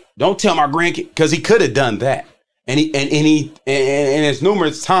 don't tell my grandkid, because he could have done that. And there's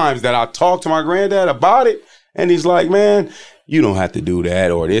numerous times that I talked to my granddad about it. And he's like, man, you don't have to do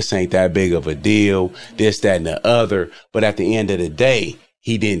that, or this ain't that big of a deal, this, that, and the other. But at the end of the day,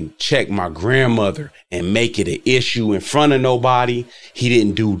 he didn't check my grandmother and make it an issue in front of nobody. He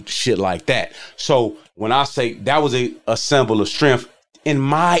didn't do shit like that. So when I say that was a symbol of strength in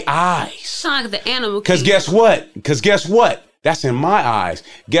my eyes. It's not like the animal. Because guess what? That's in my eyes.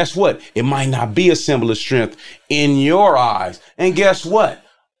 Guess what? It might not be a symbol of strength in your eyes. And guess what?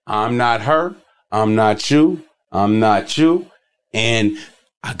 I'm not her. I'm not you. I'm not you. And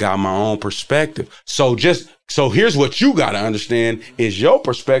I got my own perspective. So here's what you got to understand is your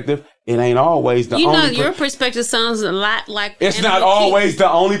perspective. It ain't always the only. Your perspective sounds a lot like. It's not always the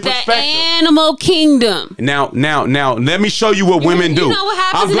only perspective. The animal kingdom. Now, let me show you what women do. You know what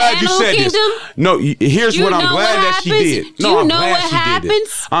happens I'm glad in you the said kingdom? this. No, here's what I'm glad that she did. No, I'm glad she did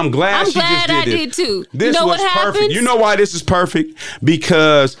this. I'm glad she just did I this. did too. This you know was what perfect. happens? You know why this is perfect?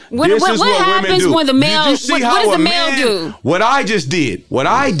 Because this is what women do. When the male, did you see what how does a the male man do? What I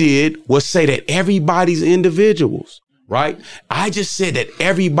did was say that everybody's individuals. Right? I just said that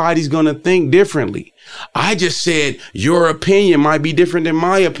everybody's going to think differently. I just said your opinion might be different than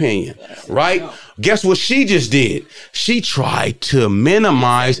my opinion. Right? Guess what she just did? She tried to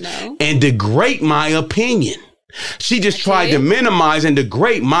minimize and degrade my opinion. She just tried to minimize and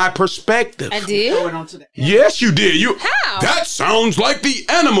degrade my perspective. I did? Yes, you did. How? That sounds like the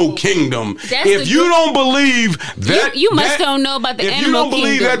animal kingdom. If you don't believe that, you must don't know about the animal kingdom. If you don't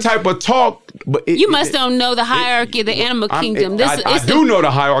believe that type of talk, you must don't know the hierarchy of the animal kingdom. I do know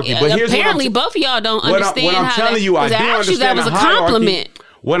the hierarchy, but here's apparently both of y'all don't understand. What I'm telling you, I do understand that was a compliment.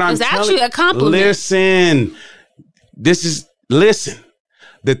 It's actually a compliment. Listen.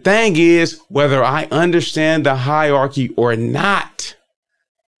 The thing is, whether I understand the hierarchy or not,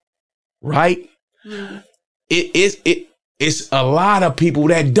 right? Mm. It's a lot of people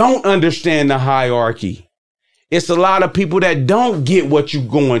that don't understand the hierarchy. It's a lot of people that don't get what you're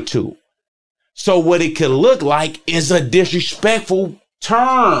going to. So what it could look like is a disrespectful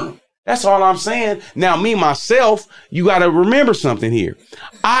term. That's all I'm saying. Now, me, myself, you got to remember something here.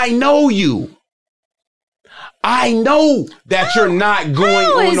 I know you. I know that you're not going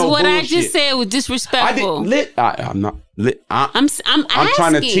on no what bullshit. I just said was disrespectful. I'm not. I'm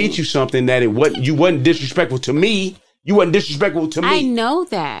trying to teach you something that you wasn't disrespectful to me. You wasn't disrespectful to me. I know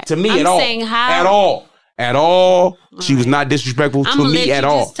that. To me I'm at all. Saying how? At all. She was not disrespectful to me at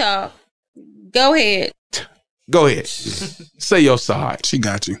all. Just talk. Go ahead. Go ahead. Say your side. She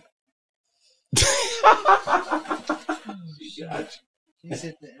got you.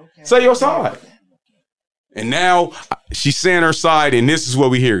 Say your side. And now she's saying her side, and this is what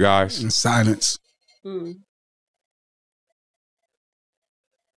we hear, guys. In silence.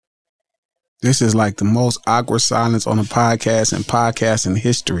 This is like the most awkward silence on a podcast in podcasting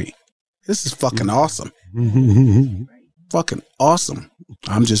history. This is fucking awesome. Fucking awesome.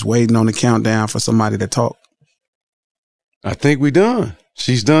 I'm just waiting on the countdown for somebody to talk. I think we done.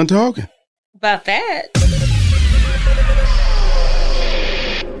 She's done talking. About that.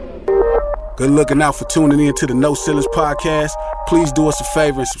 Good looking out for tuning in to the No Ceilings Podcast. please do us a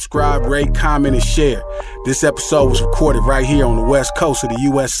favor and subscribe, rate, comment, and share. This episode was recorded right here on the West Coast of the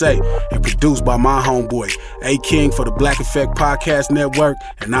USA and produced by my homeboy, A. King, for the Black Effect Podcast Network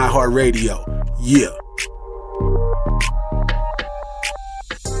and iHeartRadio. Yeah.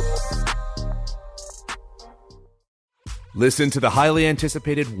 Listen to the highly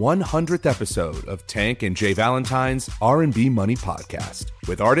anticipated 100th episode of Tank and Jay Valentine's R&B Money Podcast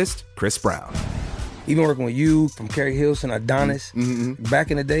with artist Chris Brown. Even working with you, from Carrie Hilson, Adonis.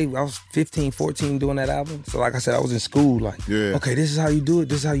 Back in the day, I was 15, 14 doing that album. So like I said, I was in school like, okay, this is how you do it.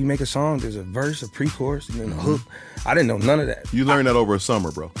 This is how you make a song. There's a verse, a pre-chorus, and then a hook. I didn't know none of that. You learned that over a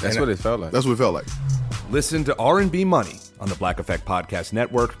summer, bro. That's what it felt like. That's what it felt like. Listen to R&B Money on the Black Effect Podcast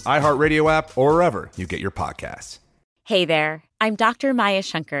Network, iHeartRadio app, or wherever you get your podcasts. Hey there, I'm Dr. Maya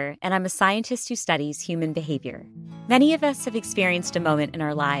Shankar, and I'm a scientist who studies human behavior. Many of us have experienced a moment in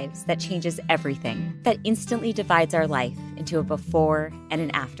our lives that changes everything, that instantly divides our life into a before and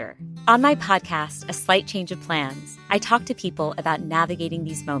an after. On my podcast, A Slight Change of Plans, I talk to people about navigating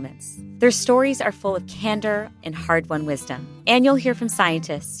these moments. Their stories are full of candor and hard-won wisdom. And you'll hear from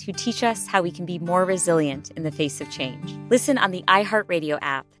scientists who teach us how we can be more resilient in the face of change. Listen on the iHeartRadio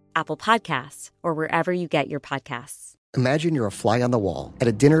app, Apple Podcasts, or wherever you get your podcasts. Imagine you're a fly on the wall at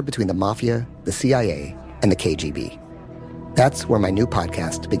a dinner between the mafia, the CIA, and the KGB. That's where my new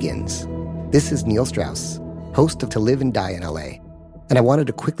podcast begins. This is Neil Strauss, host of To Live and Die in LA. And I wanted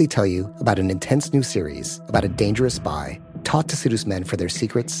to quickly tell you about an intense new series about a dangerous spy taught to seduce men for their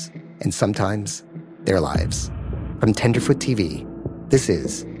secrets and sometimes their lives. From Tenderfoot TV, this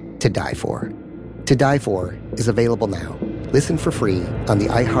is To Die For. To Die For is available now. Listen for free on the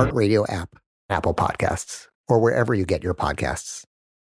iHeartRadio app, Apple Podcasts, or wherever you get your podcasts.